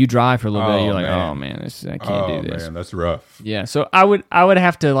and you drive for a little bit. You're like, oh man, I can't do this. Man, that's rough. Yeah, so I would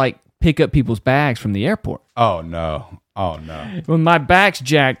have to like pick up people's bags from the airport. Oh no. When my back's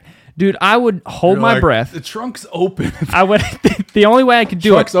jacked, dude, I would hold my breath. The trunk's open. I would. The only way I could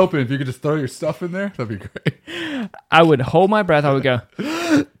do trunk's open. If you could just throw your stuff in there, that'd be great. I would hold my breath. I would go.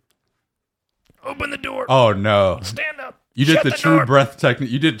 Open the door. Oh no! Stand up. You did the true breath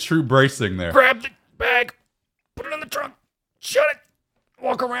technique. You did true bracing there. Grab the bag, put it in the trunk, shut it,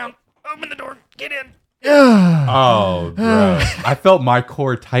 walk around, open the door, get in. Oh, bro! I felt my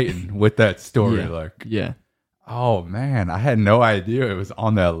core tighten with that story. Yeah. Oh man, I had no idea it was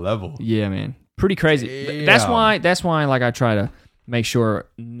on that level. Yeah, man. Pretty crazy. Damn. That's why like I try to make sure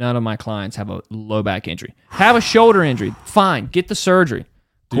none of my clients have a low back injury. Have a shoulder injury, fine. Get the surgery.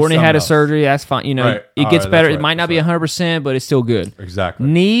 Courtney had a surgery, that's fine. You know, right. It gets better. Right. It might not be 100%, but it's still good. Exactly.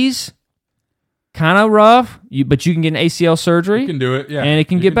 Knees, kind of rough, but you can get an ACL surgery. You can do it, yeah. And it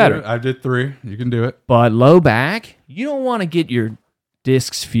can get better. I did 3. You can do it. But low back, you don't want to get your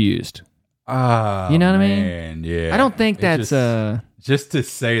discs fused. Ah, you know what I mean? Yeah. I don't think that's just to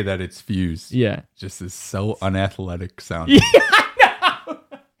say that it's fused. Yeah. Just is so unathletic sounding. Yeah, I know.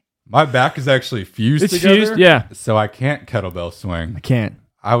 My back is actually fused together. Fused, yeah. So I can't kettlebell swing. I can't.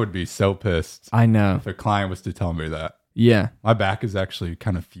 I would be so pissed. I know. If a client was to tell me that. Yeah. My back is actually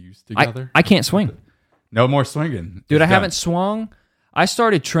kind of fused together. I can't swing. No more swinging. Dude, I haven't swung. I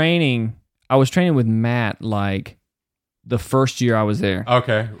started training. I was training with Matt like the first year I was there.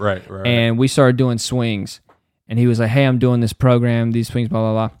 Okay, right. And we started doing swings. And he was like, hey, I'm doing this program, these swings, blah,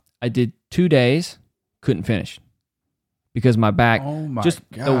 blah, blah. I did 2 days, couldn't finish. Because my back,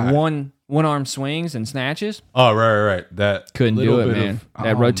 the one arm swings and snatches. Oh, right. That couldn't do it, man.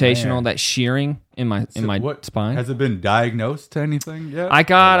 That rotational, that shearing in my spine. Has it been diagnosed to anything yet? I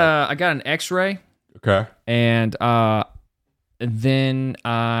got an X-ray. Okay. And then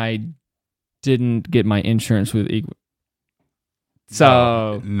I didn't get my insurance with Equal.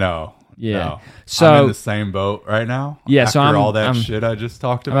 So no. Yeah. No. So I'm in the same boat right now. Yeah. After So all that shit I just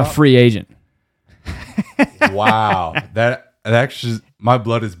talked about. I'm a free agent. Wow. That actually, my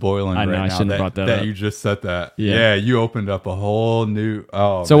blood is boiling I know, right I now. shouldn't have brought that up. You just said that. Yeah. Yeah. You opened up a whole new.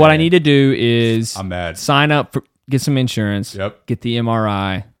 Oh. So man. what I need to do is I'm mad. Sign up for, get some insurance. Yep. Get the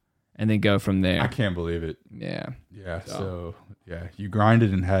MRI, and then go from there. I can't believe it. Yeah. Yeah. So yeah, you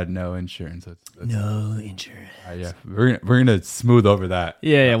grinded and had no insurance. That's no insurance. Yeah, we're gonna smooth over that.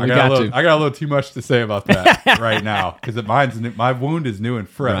 Yeah, we got to. I got a little too much to say about that right now because my wound is new and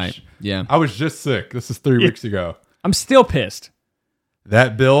fresh. Right. Yeah, I was just sick. This is 3 weeks ago. I'm still pissed.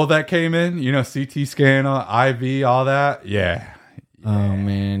 That bill that came in, CT scan, IV, all that. Yeah. Oh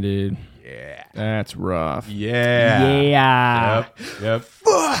man, dude. Yeah, that's rough. Yeah. Yep.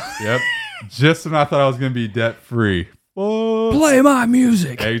 Yep. Just when I thought I was gonna be debt free. Play my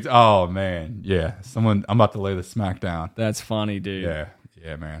music. Oh man, yeah. I'm about to lay the smack down. That's funny, dude.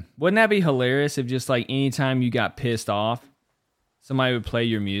 Yeah, man. Wouldn't that be hilarious if just like anytime you got pissed off, somebody would play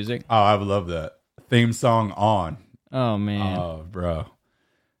your music? Oh, I would love that. Theme song on. Oh man. Oh, bro.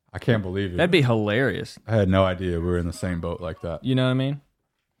 I can't believe it. That'd be hilarious. I had no idea we were in the same boat like that. You know what I mean?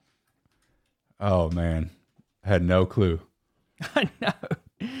 Oh man. I had no clue. I know.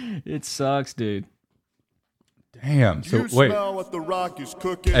 It sucks, dude. Damn. So you wait. Smell what the Rock is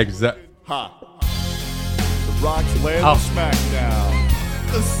cooking. Exactly. Ha. The Rock's laying the smackdown.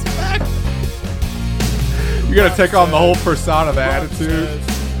 The smack. You're gonna take on the whole persona of attitude.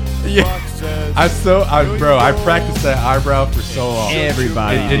 Yeah. I practiced that eyebrow for so long.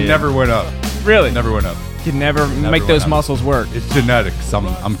 Everybody. It never went up. Really? It never went up. You can never make those muscles work. It's genetics. I'm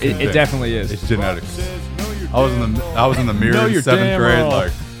convinced. It definitely is. It's genetics. I was in the mirror in 7th grade,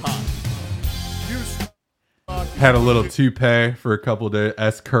 like had a little toupee for a couple of days,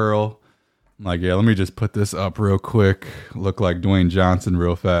 S curl. I'm like, yeah, let me just put this up real quick. Look like Dwayne Johnson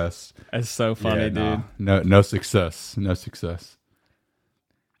real fast. That's so funny, dude. No success. No success.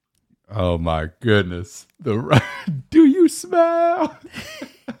 Oh my goodness. Do you smell?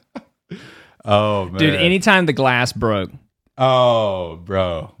 Oh man. Dude, anytime the glass broke. Oh,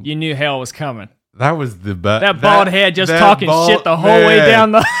 bro. You knew hell was coming. That was the best. That bald head just talking shit the whole way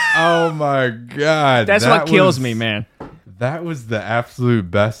down the. Oh my god. That's what kills me, man. That was the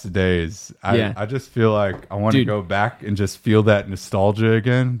absolute best days. I just feel like I want to go back and just feel that nostalgia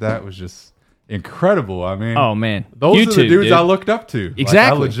again. That was just incredible. I mean, oh man, those YouTube, are the dudes dude. I looked up to. Exactly.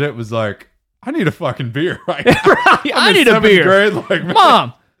 Like, I legit was like, I need a fucking beer right now. Right. I need a beer. Grade, like, man,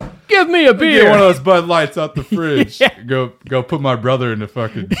 Mom, give me a beer. Get one of those Bud Lights out the fridge. Go put my brother in the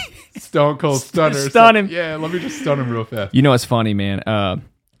fucking Stone Cold Stunner. Stun him. Yeah, let me just stun him real fast. You know what's funny, man?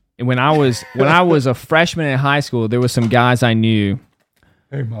 When I was a freshman in high school, there was some guys I knew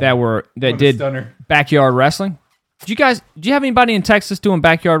that did backyard wrestling. Did you have anybody in Texas doing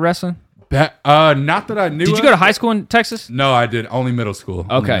backyard wrestling? Not that I knew. Did you go to high school in Texas? No, I did. Only middle school.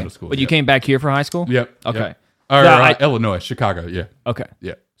 Okay. Middle school, But you came back here for high school? Yep. Okay. Yep. Illinois, Chicago. Yeah. Okay.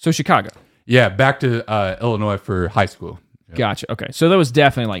 Yeah. So Chicago. Yeah, back to Illinois for high school. Yep. Gotcha. Okay. So there was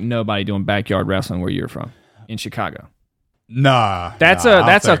definitely like nobody doing backyard wrestling where you're from in Chicago. Nah. That's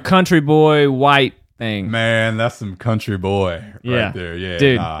a country boy white thing. Man, that's some country boy right there. Yeah.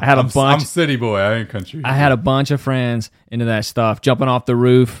 Dude, I had a bunch. I'm city boy. I ain't country. I had a bunch of friends into that stuff, jumping off the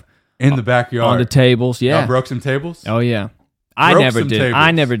roof. In the backyard. On the tables, yeah. Broke some tables? Oh, yeah. I never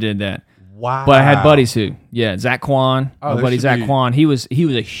did that. Wow. But I had buddies who, Zach Kwan, Oh, my buddy there Zach should be- Kwan. He was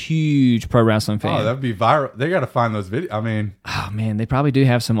a huge pro wrestling fan. Oh, that'd be viral. They got to find those videos. I mean, Oh man, they probably do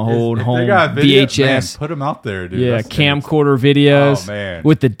have some old if home they got video, VHS, man, put them out there, dude. yeah, That's camcorder videos, Oh, man.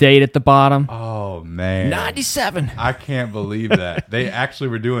 with the date at the bottom. Oh man, 97. I can't believe that they actually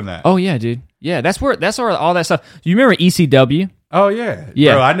were doing that. Oh yeah, dude. Yeah, that's where all that stuff. You remember ECW? Oh yeah,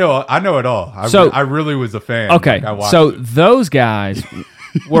 Yeah. Bro, I know it all. I really was a fan. Okay, Like, I watched so it. those guys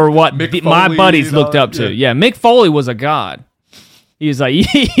were what Mick my Foley, buddies you know, looked up to. yeah. Yeah, Mick Foley was a god. He was like,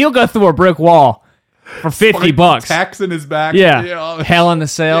 he'll go through a brick wall for $50. Tax in his back. Yeah, all that Hell shit. in the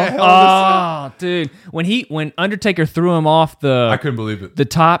Cell. Yeah, Hell in the Dude, when Undertaker threw him off I couldn't believe it. the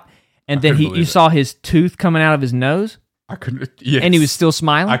top, and then couldn't you believe it. saw his tooth coming out of his nose, I couldn't. Yes. and he was still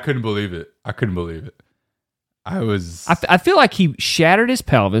smiling. I couldn't believe it. I couldn't believe it. I was. I feel like he shattered his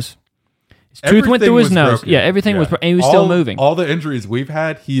pelvis. His tooth went everything through his was nose. broken. Yeah, everything was, Yeah. and he was still moving. All the injuries we've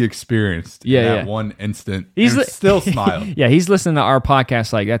had, he experienced. Yeah, in that yeah. one instant. He's and li- still smiled. Yeah, he's listening to our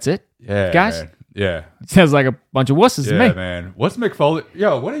podcast like, that's it? Yeah, Guys? man. Yeah, Sounds like a bunch of wusses to yeah, me. man. What's Mick Foley?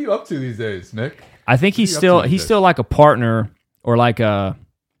 Yo, what are you up to these days, Mick? I think he's What are you up still to these days? like a partner or like a.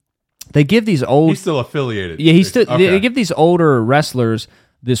 They give these old. He's still affiliated. Yeah, he's still. Okay. They give these older wrestlers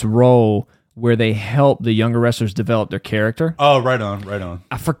this role where they help the younger wrestlers develop their character. Oh, right on, right on.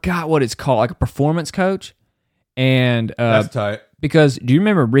 I forgot what it's called, like a performance coach. And That's tight. because do you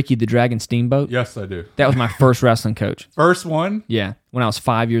remember Ricky the Dragon Steamboat? Yes, I do. That was my first wrestling coach. First one, Yeah, when I was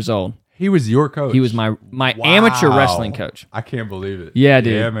 5 years old. he was your coach. He was my Wow. amateur wrestling coach. I can't believe it. Yeah,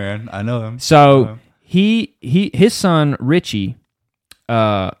 dude. Yeah, man. I know him. So his son Richie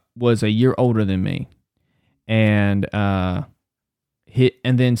was a year older than me, and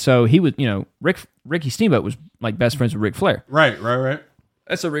he was, Ricky Steamboat was like best friends with Ric Flair. Right.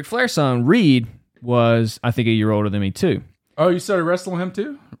 And so Ric Flair's son Reed was, I think, a year older than me too. Oh, you started wrestling him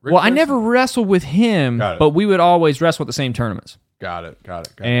too? Rick Well, I Flair? never wrestled with him, Got it. but we would always wrestle at the same tournaments. Got it.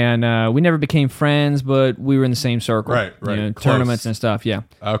 And we never became friends, but we were in the same circle. Right. Close. Tournaments and stuff, yeah.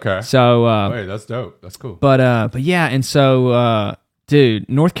 Okay. So, Wait, that's dope. That's cool. but yeah, and so, dude,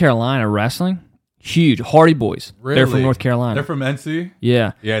 North Carolina wrestling, huge. Hardy Boys. They're from Really? North Carolina. They're from NC?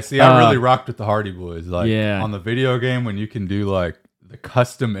 Yeah. Yeah, see, I really rocked with the Hardy Boys. Like, Yeah. on the video game when you can do, like, the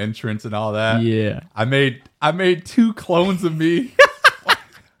custom entrance and all that. Yeah. I made 2 clones of me.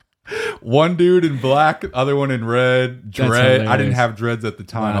 One dude in black, other one in red. Dread. I didn't hilarious. have dreads at the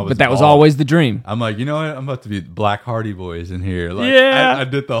time. I was But that was bald. always the dream. I'm like, you know what? I'm about to be Black Hardy Boys in here. Like, Yeah. I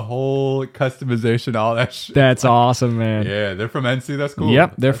did the whole customization, all that shit. That's awesome, man. Yeah, they're from NC. That's cool.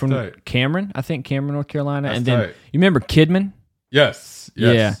 Yep, they're That's from tight. Cameron, I think Cameron, North Carolina. That's and then tight. you remember Kidman? Yes.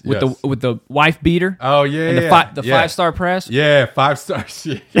 Yeah, with yes. the wife beater Oh yeah, and the yeah, yeah. 5-star press. Yeah, 5 stars.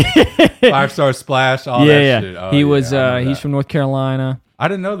 5-star splash. All that yeah. shit. Oh, He yeah, was I know he's that. from North Carolina. I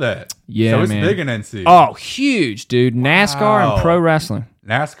didn't know that. Yeah, so it's man. big in NC. Oh, huge, dude. NASCAR Wow. and pro wrestling.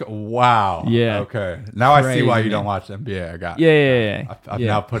 NASCAR. Wow. Yeah. Okay. Now I see Crazy, why you man. don't watch NBA. I got. Yeah. I've Yeah.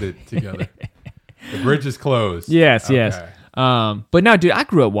 now put it together. The bridge is closed. Yes, Okay. yes. But no, dude, I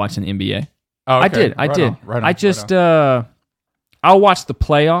grew up watching the NBA. Oh, okay. I did. Right on, right on, I right just on. I'll watch the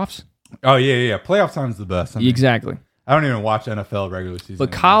playoffs. Oh yeah. Playoff time's the best. I mean, Exactly. I don't even watch NFL regular season. But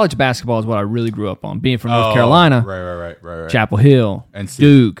anymore. college basketball is what I really grew up on. Being from North Oh, Carolina, Right. Chapel Hill, NC.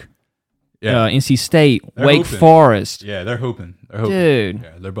 Duke, Yeah. NC State, They're Wake hooping. Forest. Yeah, they're hooping. Dude. Yeah,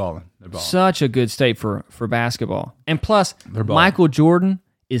 they're balling. Such a good state for basketball. And plus, They're balling. Michael Jordan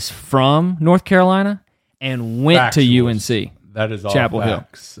is from North Carolina and went Factuals. to UNC. That is all Chapel Hill.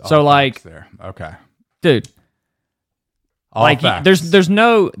 facts. All So, like- facts there. Okay. Dude, All like facts. there's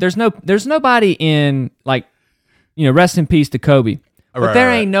nobody in, like, rest in peace to Kobe. But Right, there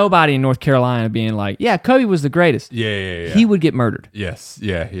right. ain't nobody in North Carolina being like, yeah, Kobe was the greatest. Yeah. He would get murdered. Yes.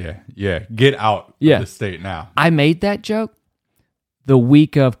 Yeah. Get out Yeah. of the state now. I made that joke the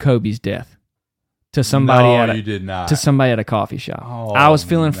week of Kobe's death to somebody No, at you did not. a coffee shop. Oh, I was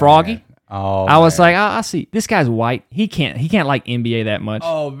feeling man. froggy. Oh, I was man. like, I see. This guy's white. He can't like NBA that much.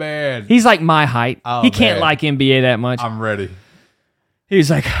 Oh man. He's like my height. Oh, He can't man. like NBA that much. I'm ready. He's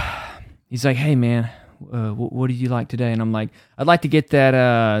like, hey man, what do you like today? And I'm like, I'd like to get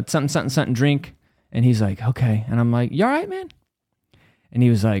that something drink. And he's like, okay. And I'm like, you all right, man? And he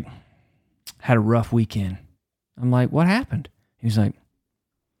was like, had a rough weekend. I'm like, what happened? He was like,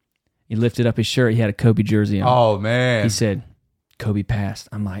 he lifted up his shirt. He had a Kobe jersey on. Oh man. He said, Kobe passed.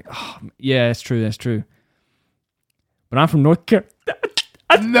 I'm like, oh, yeah, that's true. But I'm from North Carolina.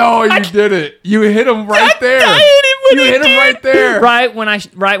 No, you did it. You hit him right there. I You hit him right there. Right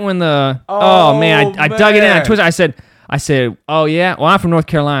when the Oh, man, I dug it in. I man. twisted. I said, oh yeah. Well, I'm from North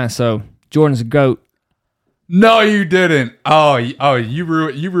Carolina, so Jordan's a goat. No, you didn't. Oh, you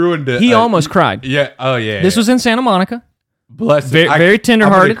ruined it. He almost cried. Yeah. Oh, yeah. This was in Santa Monica. Bless very, him. very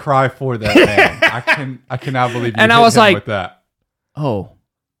tenderhearted. I'm gonna cry for that man. I cannot believe you and hit I was him like, with that. Oh,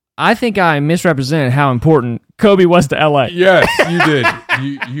 I think I misrepresented how important Kobe was to LA. Yes, you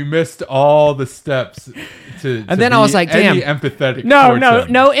did. You missed all the steps to and then I was like, damn, empathetic.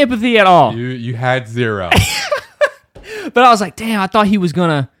 No empathy at all. You had zero. But I was like, damn, I thought he was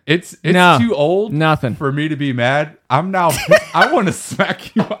gonna. It's too old. Nothing for me to be mad. I'm now. I want to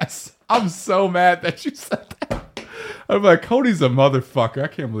smack you. I'm so mad that you said that. I'm like, Cody's a motherfucker. I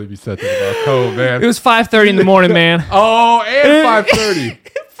can't believe you said that about Cole, man. It was 5:30 in the morning, man. Oh, and 5:30.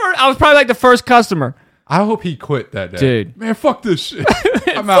 I was probably like the first customer. I hope he quit that day. Dude. Man, fuck this shit.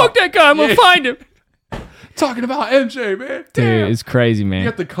 I'm out. Fuck that guy. I'm going to find him. Talking about MJ, man. Damn. Dude, it's crazy, man. You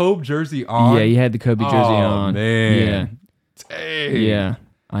got the Kobe jersey on. Yeah, you had the Kobe jersey on. Man. Yeah. Dang. Yeah,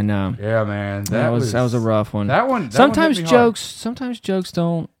 I know. Yeah, man. That was a rough one. That one. Sometimes jokes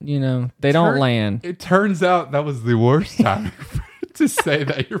don't, they don't land. It turns out that was the worst time to say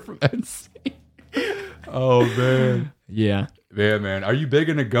that you're from NC. Oh, man. Yeah. Yeah, man. Are you big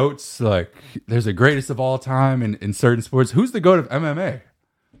into GOATs? Like, there's a greatest of all time in certain sports. Who's the GOAT of MMA?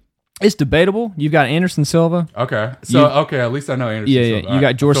 It's debatable. You've got Anderson Silva. Okay. So, at least I know Anderson Silva. Yeah. You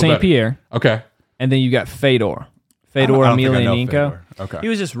got George St. Pierre. Okay. And then you got Fedor Emelianenko. Okay. He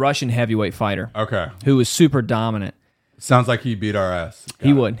was this Russian heavyweight fighter. Okay. Who was super dominant. Sounds like he beat our ass.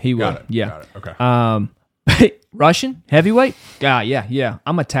 He would. Got it. Yeah. Got it. Okay. Russian heavyweight? Yeah.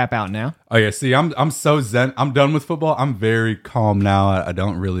 I'm gonna tap out now. Oh yeah. See, I'm so zen. I'm done with football. I'm very calm now. I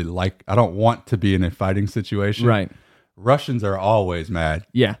don't want to be in a fighting situation. Right. Russians are always mad.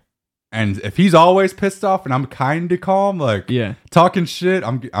 Yeah. And if he's always pissed off and I'm kind of calm, like talking shit,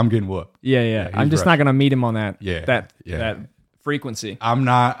 I'm getting whooped. Yeah. I'm just not gonna meet him on that. That frequency. I'm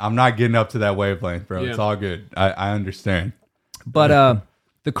not getting up to that wavelength, bro. It's all good. I understand. But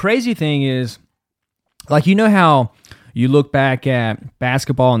the crazy thing is, like, you know how you look back at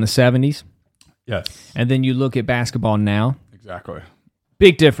basketball in the 70s? Yes. And then you look at basketball now? Exactly.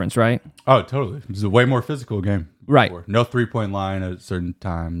 Big difference, right? Oh, totally. It's a way more physical game. Right. Before. No 3-point line at a certain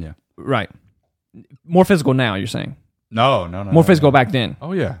time. Yeah. Right. More physical now, you're saying? No. More physical back then?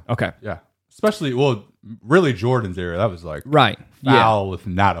 Oh, yeah. Okay. Yeah. Especially, really Jordan's era. That was like foul with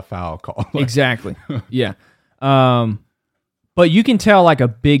not a foul call. Exactly. Yeah. But you can tell like a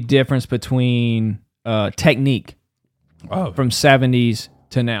big difference between technique from 70s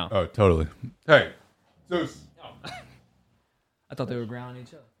to now. Oh, totally. Hey, Zeus. I thought they were grounding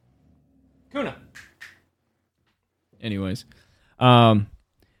each other. Kuna. Anyways.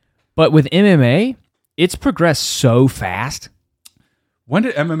 But with MMA, it's progressed so fast. When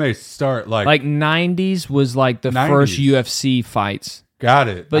did MMA start? Like 90s was like the 90s. First UFC fights. Got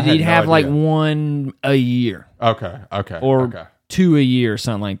it. But you'd have like one a year. Okay. Or two a year or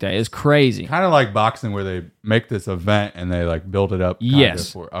something like that. It's crazy. Kind of like boxing where they make this event and they like build it up.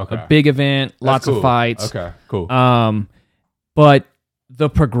 Yes. Okay. A big event, lots of fights. Okay, cool. But the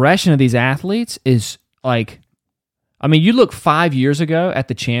progression of these athletes is like, I mean, you look 5 years ago at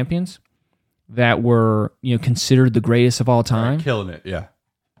the champions that were, considered the greatest of all time. Killing it, yeah.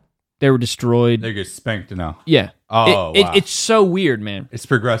 They were destroyed. They get spanked now. Yeah. Oh, wow. It's so weird, man. It's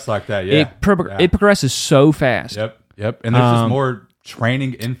progressed like that, yeah. It progresses so fast. Yep. And there's just more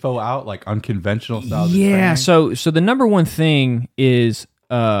training info out, like unconventional styles. Yeah. So the number one thing is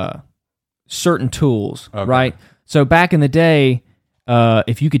certain tools, right? So back in the day,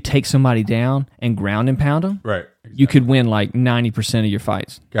 if you could take somebody down and ground and pound them, right, exactly. You could win like 90% of your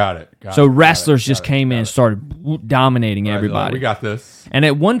fights. Got it. So wrestlers just came in and started dominating everybody. Like, we got this. And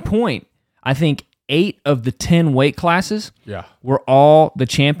at one point, I think 8 of the 10 weight classes were all the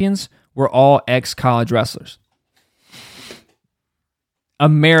champions were all ex-college wrestlers.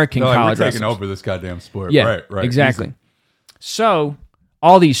 American college we're wrestlers. taking over this goddamn sport. Yeah, right. Exactly. Easy. So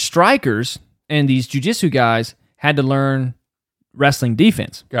all these strikers and these jiu-jitsu guys had to learn wrestling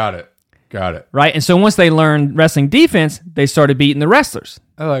defense. Got it. Right? And so once they learned wrestling defense, they started beating the wrestlers.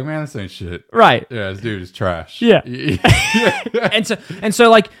 I'm like, man, this ain't shit. Right. Yeah, this dude is trash. Yeah. and so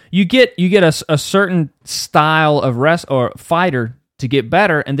like you get a certain style of or fighter to get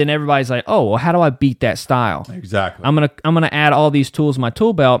better, and then everybody's like, oh, well, how do I beat that style? Exactly. I'm gonna add all these tools to my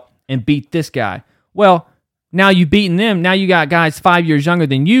tool belt and beat this guy. Well, now you've beaten them. Now you got guys 5 years younger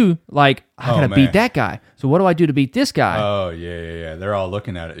than you. Like, I gotta beat that guy. So what do I do to beat this guy? Oh, yeah. They're all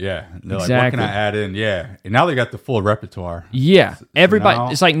looking at it. Yeah. They're exactly. like, what can I add in? Yeah. And now they got the full repertoire. Yeah. Everybody. Now,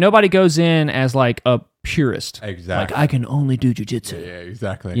 it's like nobody goes in as like a purist. Exactly. Like, I can only do jiu-jitsu. Yeah,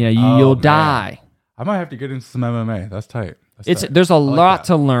 exactly. Yeah, you'll die. I might have to get into some MMA. That's tight. There's a lot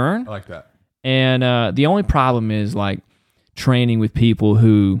to learn. I like that. And the only problem is like training with people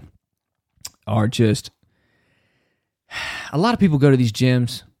who are just. A lot of people go to these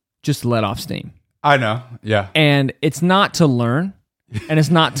gyms just to let off steam. I know, yeah. And it's not to learn, and it's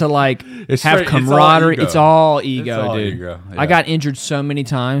not to like have straight, camaraderie. It's all ego, dude. Ego, yeah. I got injured so many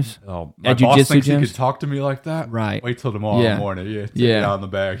times my at boss jiu-jitsu thinks gyms. he could talk to me like that. Right. Wait till tomorrow morning. Yeah, take it out in the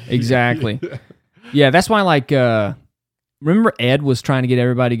bag. Exactly. Yeah, that's why. Like, remember Ed was trying to get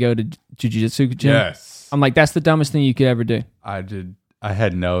everybody to go to jiu-jitsu gym. Yes. I'm like, that's the dumbest thing you could ever do. I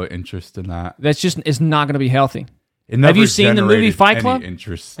had no interest in that. It's not going to be healthy. It never Have you seen the movie generated Fight any Club?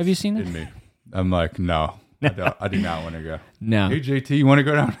 interest Have you seen it? in me. I'm like, no. I do not want to go. No. Hey, JT, you want to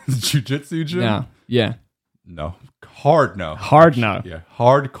go down to the jiu-jitsu gym? No. Yeah. No. Hard no. Hard no. Yeah.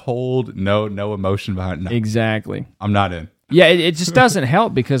 Hard, cold, no emotion behind it. No. Exactly. I'm not in. Yeah, it just doesn't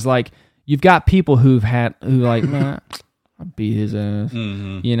help because like you've got people who like, man, I'll beat his ass.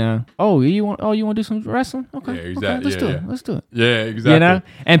 Mm-hmm. You know. Oh, you want to do some wrestling? Okay. Yeah, exactly. Okay, let's do it. Let's do it. Yeah, exactly. You know?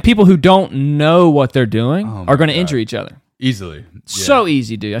 And people who don't know what they're doing are going to injure each other. Easily. Yeah. So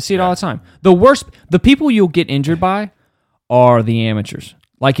easy, dude. I see it all the time. The people you'll get injured by are the amateurs.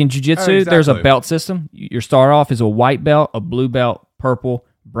 Like in jiu-jitsu, there's a belt system. Your start off is a white belt, a blue belt, purple,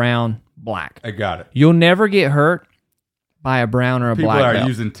 brown, black. I got it. You'll never get hurt by a brown or a black belt. People are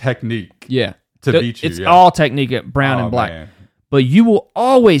using technique to beat you. It's all technique at brown and black. Man. But you will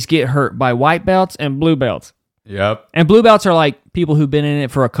always get hurt by white belts and blue belts. Yep. And blue belts are like people who've been in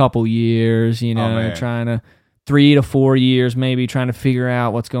it for a couple years, you know, trying to 3 to 4 years maybe, trying to figure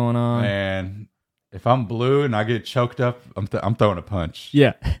out what's going on. Man, if I'm blue and I get choked up, I'm throwing a punch.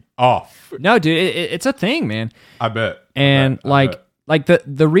 Yeah. Off. No, dude, it's a thing, man. I bet. And like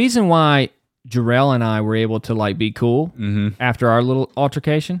the reason why Jarrell and I were able to like be cool after our little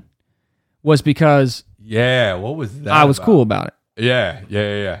altercation was because what was that? I was cool about it. Yeah.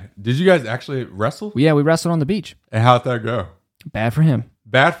 Did you guys actually wrestle? Yeah, we wrestled on the beach. And how'd that go? Bad for him.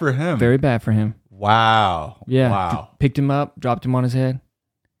 Bad for him. Very bad for him. Wow. Yeah. Wow. Picked him up, dropped him on his head.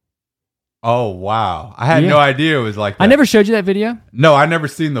 Oh, wow. I had no idea it was like that. I never showed you that video? No, I never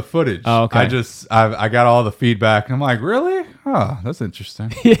seen the footage. Oh, okay. I got all the feedback. And I'm like, really? Oh, that's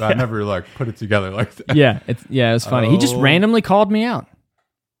interesting. Yeah. But I never like put it together like that. Yeah, it was funny. He just randomly called me out.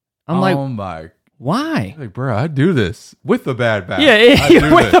 I'm like, oh my. Why? Like, bro, I do this with the bad back.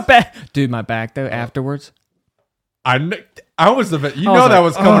 Yeah, with the back. Dude, my back though, afterwards. I was that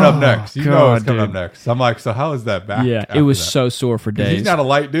was coming up next. You know it was coming up next. I'm like, so how is that back? Yeah, it was so sore for days. He's not a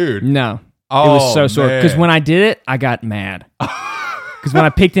light dude. No. It was so sore. Because when I did it, I got mad. Because when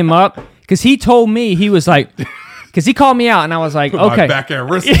I picked him up, because he told me, he was like, because he called me out and I was like, okay. My back and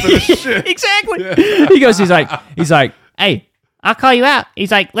wrist for this shit. Exactly. Yeah. He's like, hey, I'll call you out.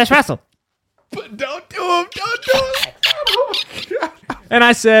 He's like, let's wrestle. But don't do him. And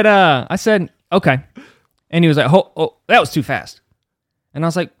I said, okay. And he was like, oh, that was too fast. And I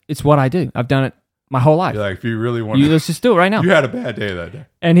was like, it's what I do. I've done it my whole life. You're like, if you really want let's just do it right now. You had a bad day that day.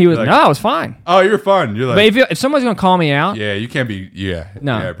 And he was like, no, I was fine. Oh, you're fine. You're like, but if someone's going to call me out. Yeah, you can't be,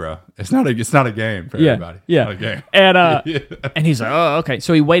 no. Yeah, bro. It's not a game for everybody. Yeah. It's not a game. And, and he's like, oh, okay.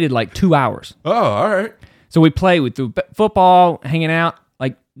 So he waited like 2 hours. Oh, all right. So we played with football, hanging out.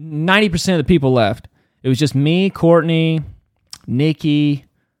 Like 90% of the people left. It was just me, Courtney, Nikki,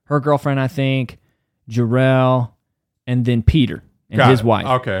 her girlfriend, I think, Jarrell, and then Peter and his wife.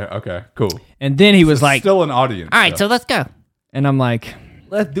 Okay, cool. And then he was like, still an audience. All right, so let's go. And I'm like,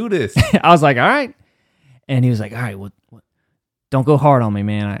 let's do this. I was like, all right. And he was like, all right, well, don't go hard on me,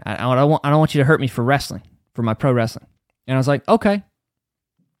 man. I don't want you to hurt me for wrestling, for my pro wrestling. And I was like, okay.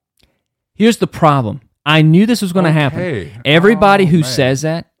 Here's the problem. I knew this was going to happen. Everybody who says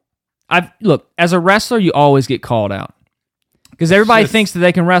that, look, as a wrestler, you always get called out. Because everybody thinks that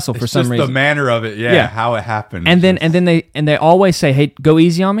they can wrestle for some reason. It's just the manner of it, yeah, how it happened. And then they always say, "Hey, go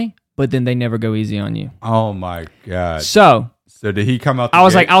easy on me," but then they never go easy on you. Oh my god! So did he come out? I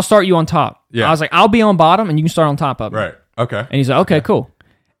was like, "I'll start you on top." Yeah. I was like, "I'll be on bottom, and you can start on top of me." Right. Okay. And he's like, "Okay, cool."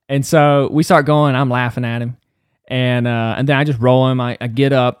 And so we start going. I'm laughing at him, and then I just roll him. I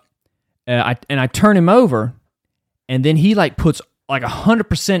get up, I turn him over, and then he like puts like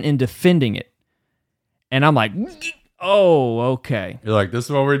 100% in defending it, and I'm like. Oh, okay. You're like, this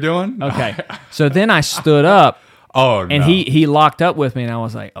is what we're doing? Okay. So then I stood up. Oh, no. And he locked up with me, and I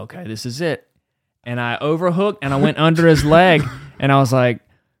was like, okay, this is it. And I overhooked, and I went under his leg, and I was like,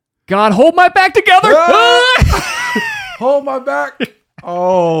 God, hold my back together. Hold my back.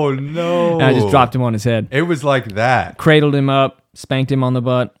 Oh, no. And I just dropped him on his head. It was like that. Cradled him up, spanked him on the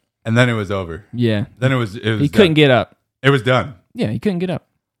butt. And then it was over. Yeah. Then it was He couldn't get up. It was done. Yeah, he couldn't get up.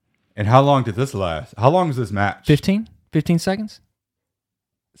 And how long did this last? How long is this match? 15 seconds.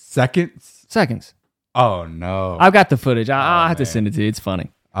 Seconds? seconds. Oh no! I've got the footage. I'll have to send it to you. It's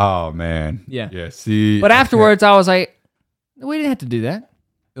funny. Oh man. Yeah. Yeah. See. But afterwards, I was like, we didn't have to do that.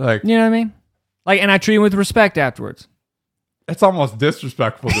 Like, you know what I mean? Like, and I treat him with respect afterwards. It's almost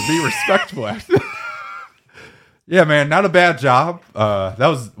disrespectful to be respectful after. Yeah, man, not a bad job. That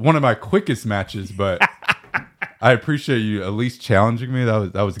was one of my quickest matches, but I appreciate you at least challenging me.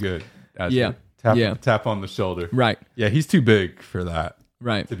 That was good. Yeah. Tap on the shoulder. Right. Yeah, he's too big for that.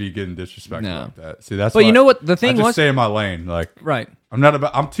 Right. To be getting disrespectful No. like that. See, that's. But you know what the thing I just was? stay in my lane. Like, Right.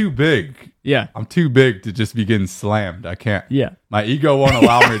 I'm too big. Yeah. I'm too big to just be getting slammed. I can't. Yeah. My ego won't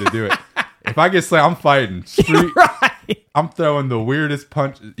allow me to do it. If I get slammed, I'm fighting. Street. Right. I'm throwing the weirdest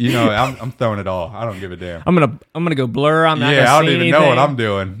punch. You know, I'm throwing it all. I don't give a damn. I'm gonna go blur. I'm not. Yeah, gonna I don't see even anything. know what I'm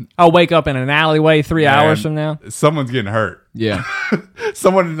doing. I'll wake up in an alleyway 3 hours from now. Someone's getting hurt. Yeah.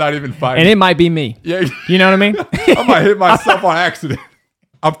 Someone's not even fighting. And it might be me. Yeah. You know what I mean? I might hit myself on accident.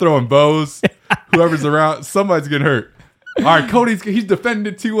 I'm throwing bows. Whoever's around, somebody's getting hurt. All right, he's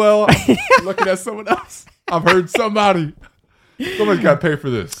defending it too well. I'm looking at someone else. I've heard somebody. Someone's got to pay for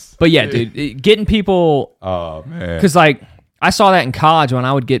this. But yeah, dude, getting people. Oh man. Because like I saw that in college when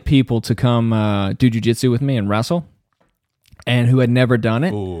I would get people to come do jiu-jitsu with me and wrestle, and who had never done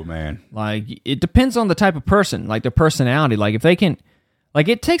it. Oh man. Like it depends on the type of person, like their personality. Like if they can, like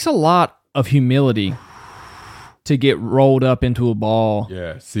it takes a lot of humility to get rolled up into a ball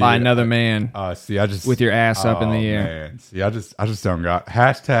by another man. I just with your ass up in the air. Man. See, I just don't got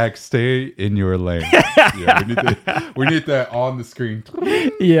 # stay in your lane. Yeah, we need that on the screen.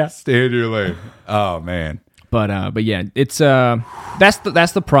 Yeah, stay in your lane. Oh man. But yeah, it's that's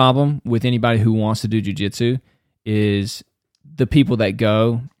the problem with anybody who wants to do jiu-jitsu is the people that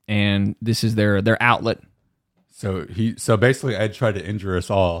go and this is their outlet. So basically Ed tried to injure us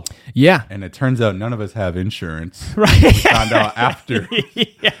all. Yeah. And it turns out none of us have insurance. Right. We found out after.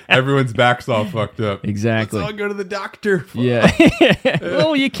 Everyone's back's all fucked up. Exactly. Let's all go to the doctor. Yeah.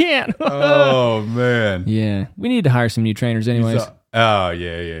 Oh, you can't. Oh man. Yeah. We need to hire some new trainers anyways. Oh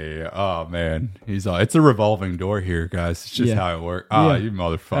yeah. Oh man, it's a revolving door here, guys. It's just how it works. Oh, you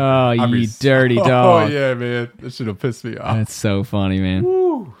motherfucker! Oh, you dirty dog! Oh yeah, man, that should have pissed me off. That's so funny, man.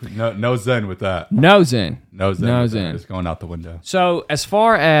 Woo. No zen with that. No zen. It's going out the window. So, as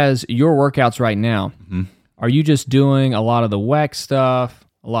far as your workouts right now, are you just doing a lot of the WEC stuff,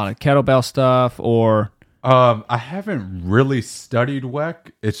 a lot of kettlebell stuff, or? I haven't really studied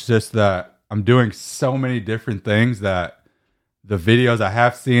WEC. It's just that I'm doing so many different things that. The videos I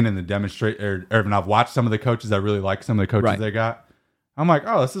have seen and the demonstrate, and I've watched some of the coaches. I really like some of the coaches they got. I'm like,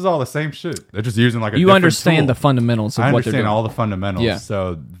 oh, this is all the same shit. They're just using like a different understand tool. The fundamentals of what they're doing. I understand all the fundamentals. Yeah.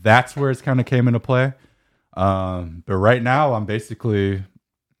 So that's where it's kind of came into play. But right now, I'm basically,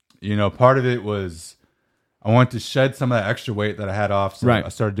 part of it was I wanted to shed some of that extra weight that I had off. So I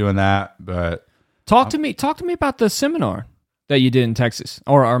started doing that. But talk to me about the seminar that you did in Texas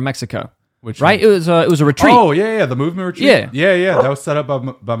or Mexico. Which right? It was a retreat. Oh yeah, the movement retreat. Yeah. That was set up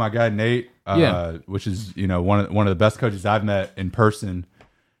by my guy Nate, which is one of the best coaches I've met in person.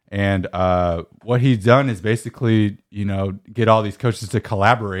 And what he's done is basically get all these coaches to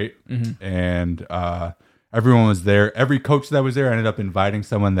collaborate, and everyone was there. Every coach that was there ended up inviting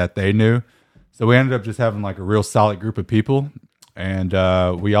someone that they knew, so we ended up just having like a real solid group of people, and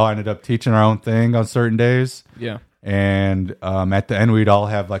we all ended up teaching our own thing on certain days. Yeah. And at the end, we'd all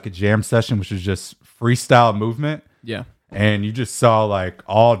have like a jam session, which was just freestyle movement. Yeah. And you just saw like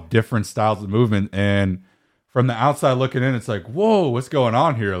all different styles of movement. And from the outside looking in, it's like, whoa, what's going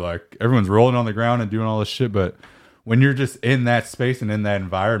on here? Like everyone's rolling on the ground and doing all this shit. But when you're just in that space and in that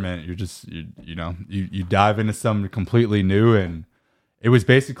environment, you're just, you dive into something completely new. And it was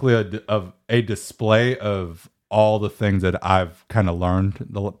basically a display of all the things that I've kind of learned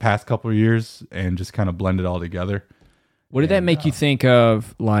the past couple of years and just kind of blend it all together. What did that make you think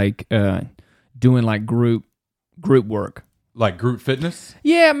of, like doing like group work, like group fitness?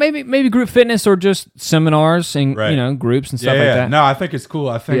 Yeah, maybe group fitness or just seminars and groups and stuff like that. No, I think it's cool.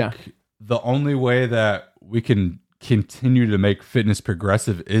 I think the only way that we can continue to make fitness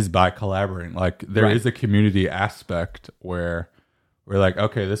progressive is by collaborating. Like there is a community aspect where we're like,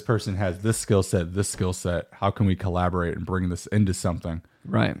 okay, this person has this skill set. How can we collaborate and bring this into something?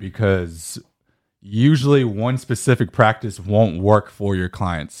 Right. Because usually one specific practice won't work for your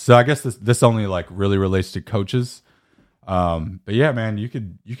clients. So I guess this only like really relates to coaches. But yeah, man, you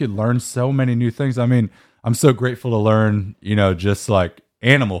could learn so many new things. I mean, I'm so grateful to learn, just like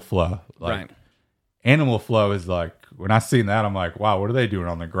animal flow. Like animal flow is like, when I seen that, I'm like, wow, what are they doing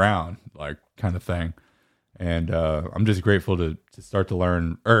on the ground? Like kind of thing. And I'm just grateful to start to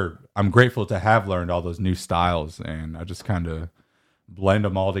learn, or I'm grateful to have learned all those new styles. And I just kind of blend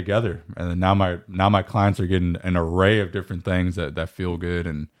them all together. And then now my clients are getting an array of different things that feel good,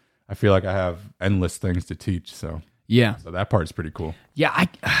 and I feel like I have endless things to teach. So that part's pretty cool. Yeah,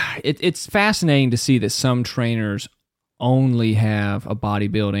 it's fascinating to see that some trainers only have a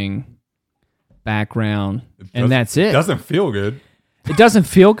bodybuilding background, and that's it. It doesn't feel good. It doesn't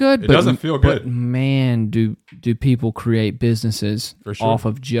feel good. It doesn't feel good. But man, do people create businesses off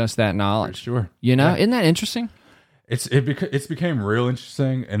of just that knowledge? For sure. You know, isn't that interesting? It's became real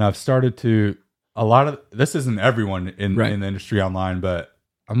interesting, and I've started to this isn't everyone in the industry online, but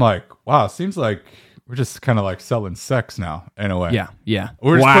I'm like, wow, it seems like we're just kind of like selling sex now in a way. Yeah.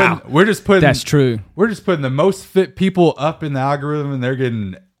 We're just putting that's true. We're just putting the most fit people up in the algorithm, and they're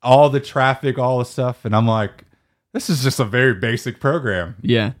getting all the traffic, all the stuff, and I'm like, this is just a very basic program.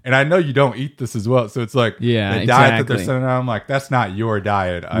 Yeah. And I know you don't eat this as well. So it's like the diet that they're sending out, I'm like, that's not your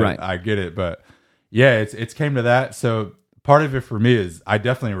diet. I get it. But yeah, it's came to that. So part of it for me is I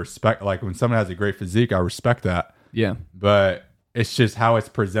definitely respect, like when someone has a great physique, I respect that. Yeah. But it's just how it's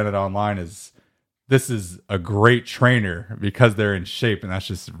presented online is this is a great trainer because they're in shape. And that's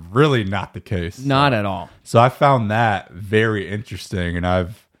just really not the case. Not at all. So I found that very interesting. And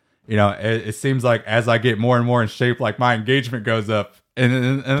it seems like as I get more and more in shape, like my engagement goes up,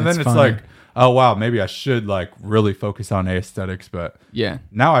 and then it's funny. Like, oh wow, maybe I should like really focus on aesthetics, but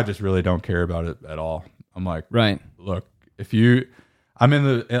now I just really don't care about it at all. I'm like, look, I'm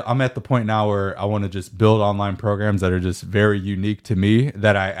at the point now where I want to just build online programs that are just very unique to me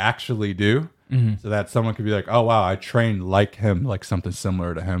that I actually do, so that someone could be like, oh wow, I trained like him, like something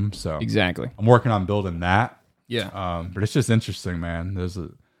similar to him. So exactly, I'm working on building that. Yeah, but it's just interesting, man. There's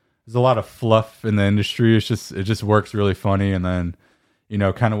a lot of fluff in the industry. It just works really funny. And then,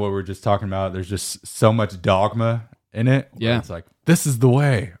 kind of what we were just talking about, there's just so much dogma in it. Yeah. It's like, this is the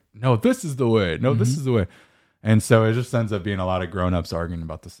way. No, this is the way. No, this is the way. And so it just ends up being a lot of grown-ups arguing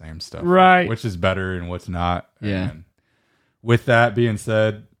about the same stuff. Right. Which is better and what's not. Yeah. And with that being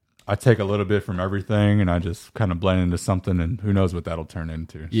said, I take a little bit from everything and I just kind of blend into something, and who knows what that'll turn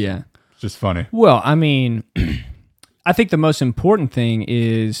into. Yeah. So it's just funny. Well, I mean, I think the most important thing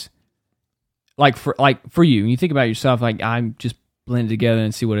is for you, when you think about yourself, like I'm just blend it together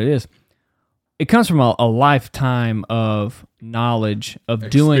and see what it is. It comes from a lifetime of knowledge of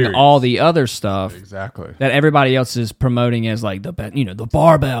doing all the other stuff that everybody else is promoting as like the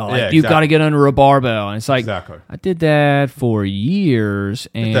barbell. Like you've got to get under a barbell, and it's like I did that for years,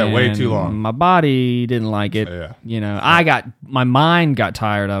 and that way too long. My body didn't like it. My mind got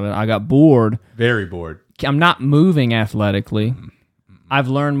tired of it. I got bored, very bored. I'm not moving athletically. I've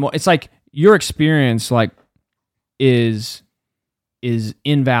learned more. It's like your experience is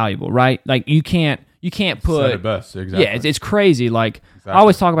invaluable, right? Like you can't put said it best. Exactly. Yeah, it's crazy. Like I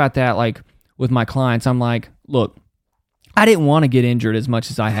always talk about that like with my clients. I'm like, look, I didn't want to get injured as much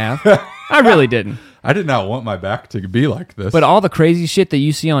as I have. I really didn't. I did not want my back to be like this. But all the crazy shit that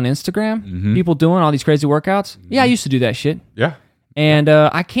you see on Instagram, people doing all these crazy workouts, I used to do that shit. Yeah. And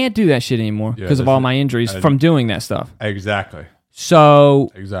I can't do that shit anymore because of all my injuries from doing that stuff. Exactly.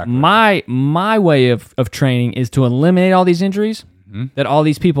 So my way of training is to eliminate all these injuries that all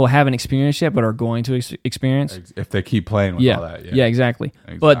these people haven't experienced yet but are going to experience. If they keep playing with all that. Yeah, exactly.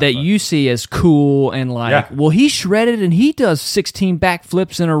 But that you see as cool and like, well, he's shredded and he does 16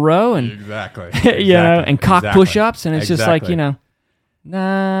 backflips in a row and and cock push-ups, and it's just like,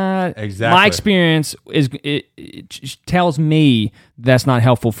 nah. Exactly. My experience it tells me that's not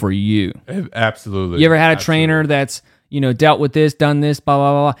helpful for you. Absolutely. You ever had a trainer that's dealt with this, done this, blah,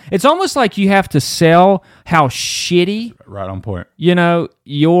 blah, blah. It's almost like you have to sell how shitty, right on point,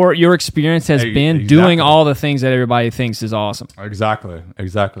 your experience has been doing all the things that everybody thinks is awesome. Exactly.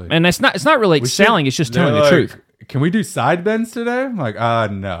 And it's not really selling, it's just telling the truth. Can we do side bends today? I'm like,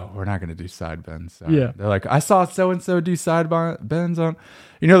 no, we're not going to do side bends. They're like, I saw so-and-so do side bends on,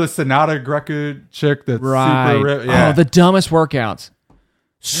 the Sonata Greco chick that's super ripped. Yeah. Oh, the dumbest workouts.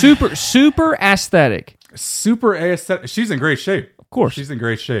 Super aesthetic. Super aesthetic. She's in great shape. Of course. She's in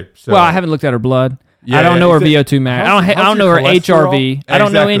great shape. So. Well, I haven't looked at her blood. Yeah, I don't know her VO2 max. I don't know her HRV. I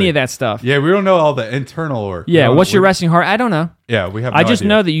don't know any of that stuff. Yeah, we don't know all the internal work. Yeah, what's your resting heart? I don't know. Yeah, we have I just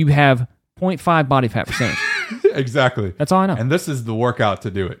know that you have 0.5 body fat percentage. Exactly. That's all I know. And this is the workout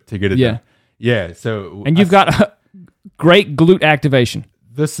to do it, to get it done. Yeah, so... And you've got great glute activation.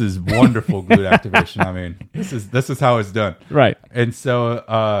 This is wonderful glute activation. I mean, this is how it's done. Right. And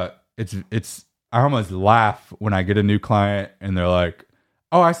so it's I almost laugh when I get a new client and they're like,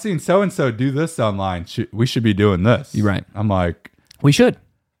 "Oh, I seen so and so do this online. We should be doing this." You're right. I'm like, "We should."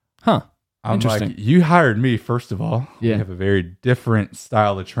 Huh. I'm like, "You hired me, first of all. Yeah. We have a very different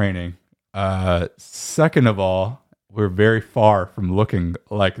style of training. Second of all, we're very far from looking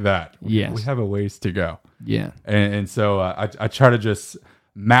like that. Yes. We have a ways to go. Yeah. And so I try to just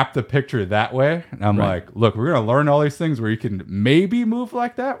map the picture that way. And I'm Right. like, look, we're going to learn all these things where you can maybe move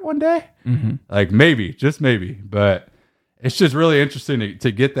like that one day. Mm-hmm. Like maybe, just maybe. But it's just really interesting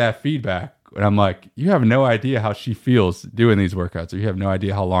to get that feedback. And I'm like, you have no idea how she feels doing these workouts, or you have no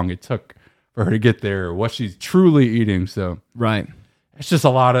idea how long it took for her to get there, or what she's truly eating. So Right. it's just a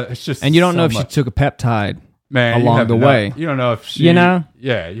lot of, it's just, And you don't know if much. she took a peptide Man, along the way. You don't know if she, You know?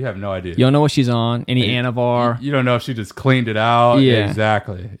 Yeah, you have no idea. You don't know what she's on, any Anavar. You don't know if she just cleaned it out. Yeah.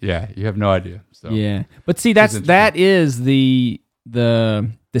 Exactly. Yeah, you have no idea. So Yeah. But see, that is the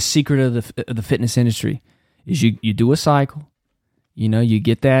secret of the fitness industry is you do a cycle. You know, you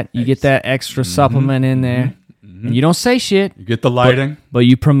get that extra supplement in there. And you don't say shit. You get the lighting. But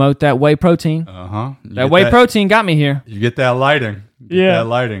you promote that whey protein. That whey protein got me here. You get that lighting. Yeah. That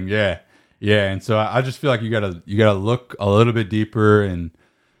lighting. Yeah. Yeah. And so I just feel like you gotta look a little bit deeper and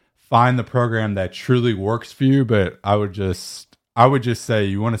find the program that truly works for you. But I would just say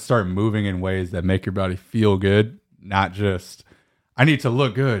you want to start moving in ways that make your body feel good, not just I need to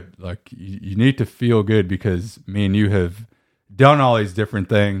look good. Like you need to feel good, because me and you have done all these different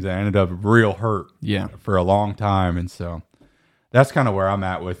things and ended up real hurt for a long time. And so that's kind of where I'm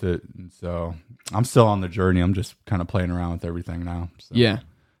at with it. And so I'm still on the journey. I'm just kind of playing around with everything now. So, Yeah.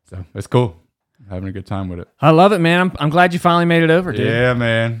 So it's cool. I'm having a good time with it. I love it, man. I'm glad you finally made it over, dude. Yeah,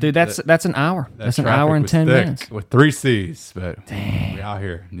 man. Dude, that's an hour. That's an hour and 10 thick minutes. with 3 C's, but we out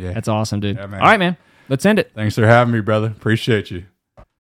here. Yeah. That's awesome, dude. Yeah, man. All right, man. Let's end it. Thanks for having me, brother. Appreciate you.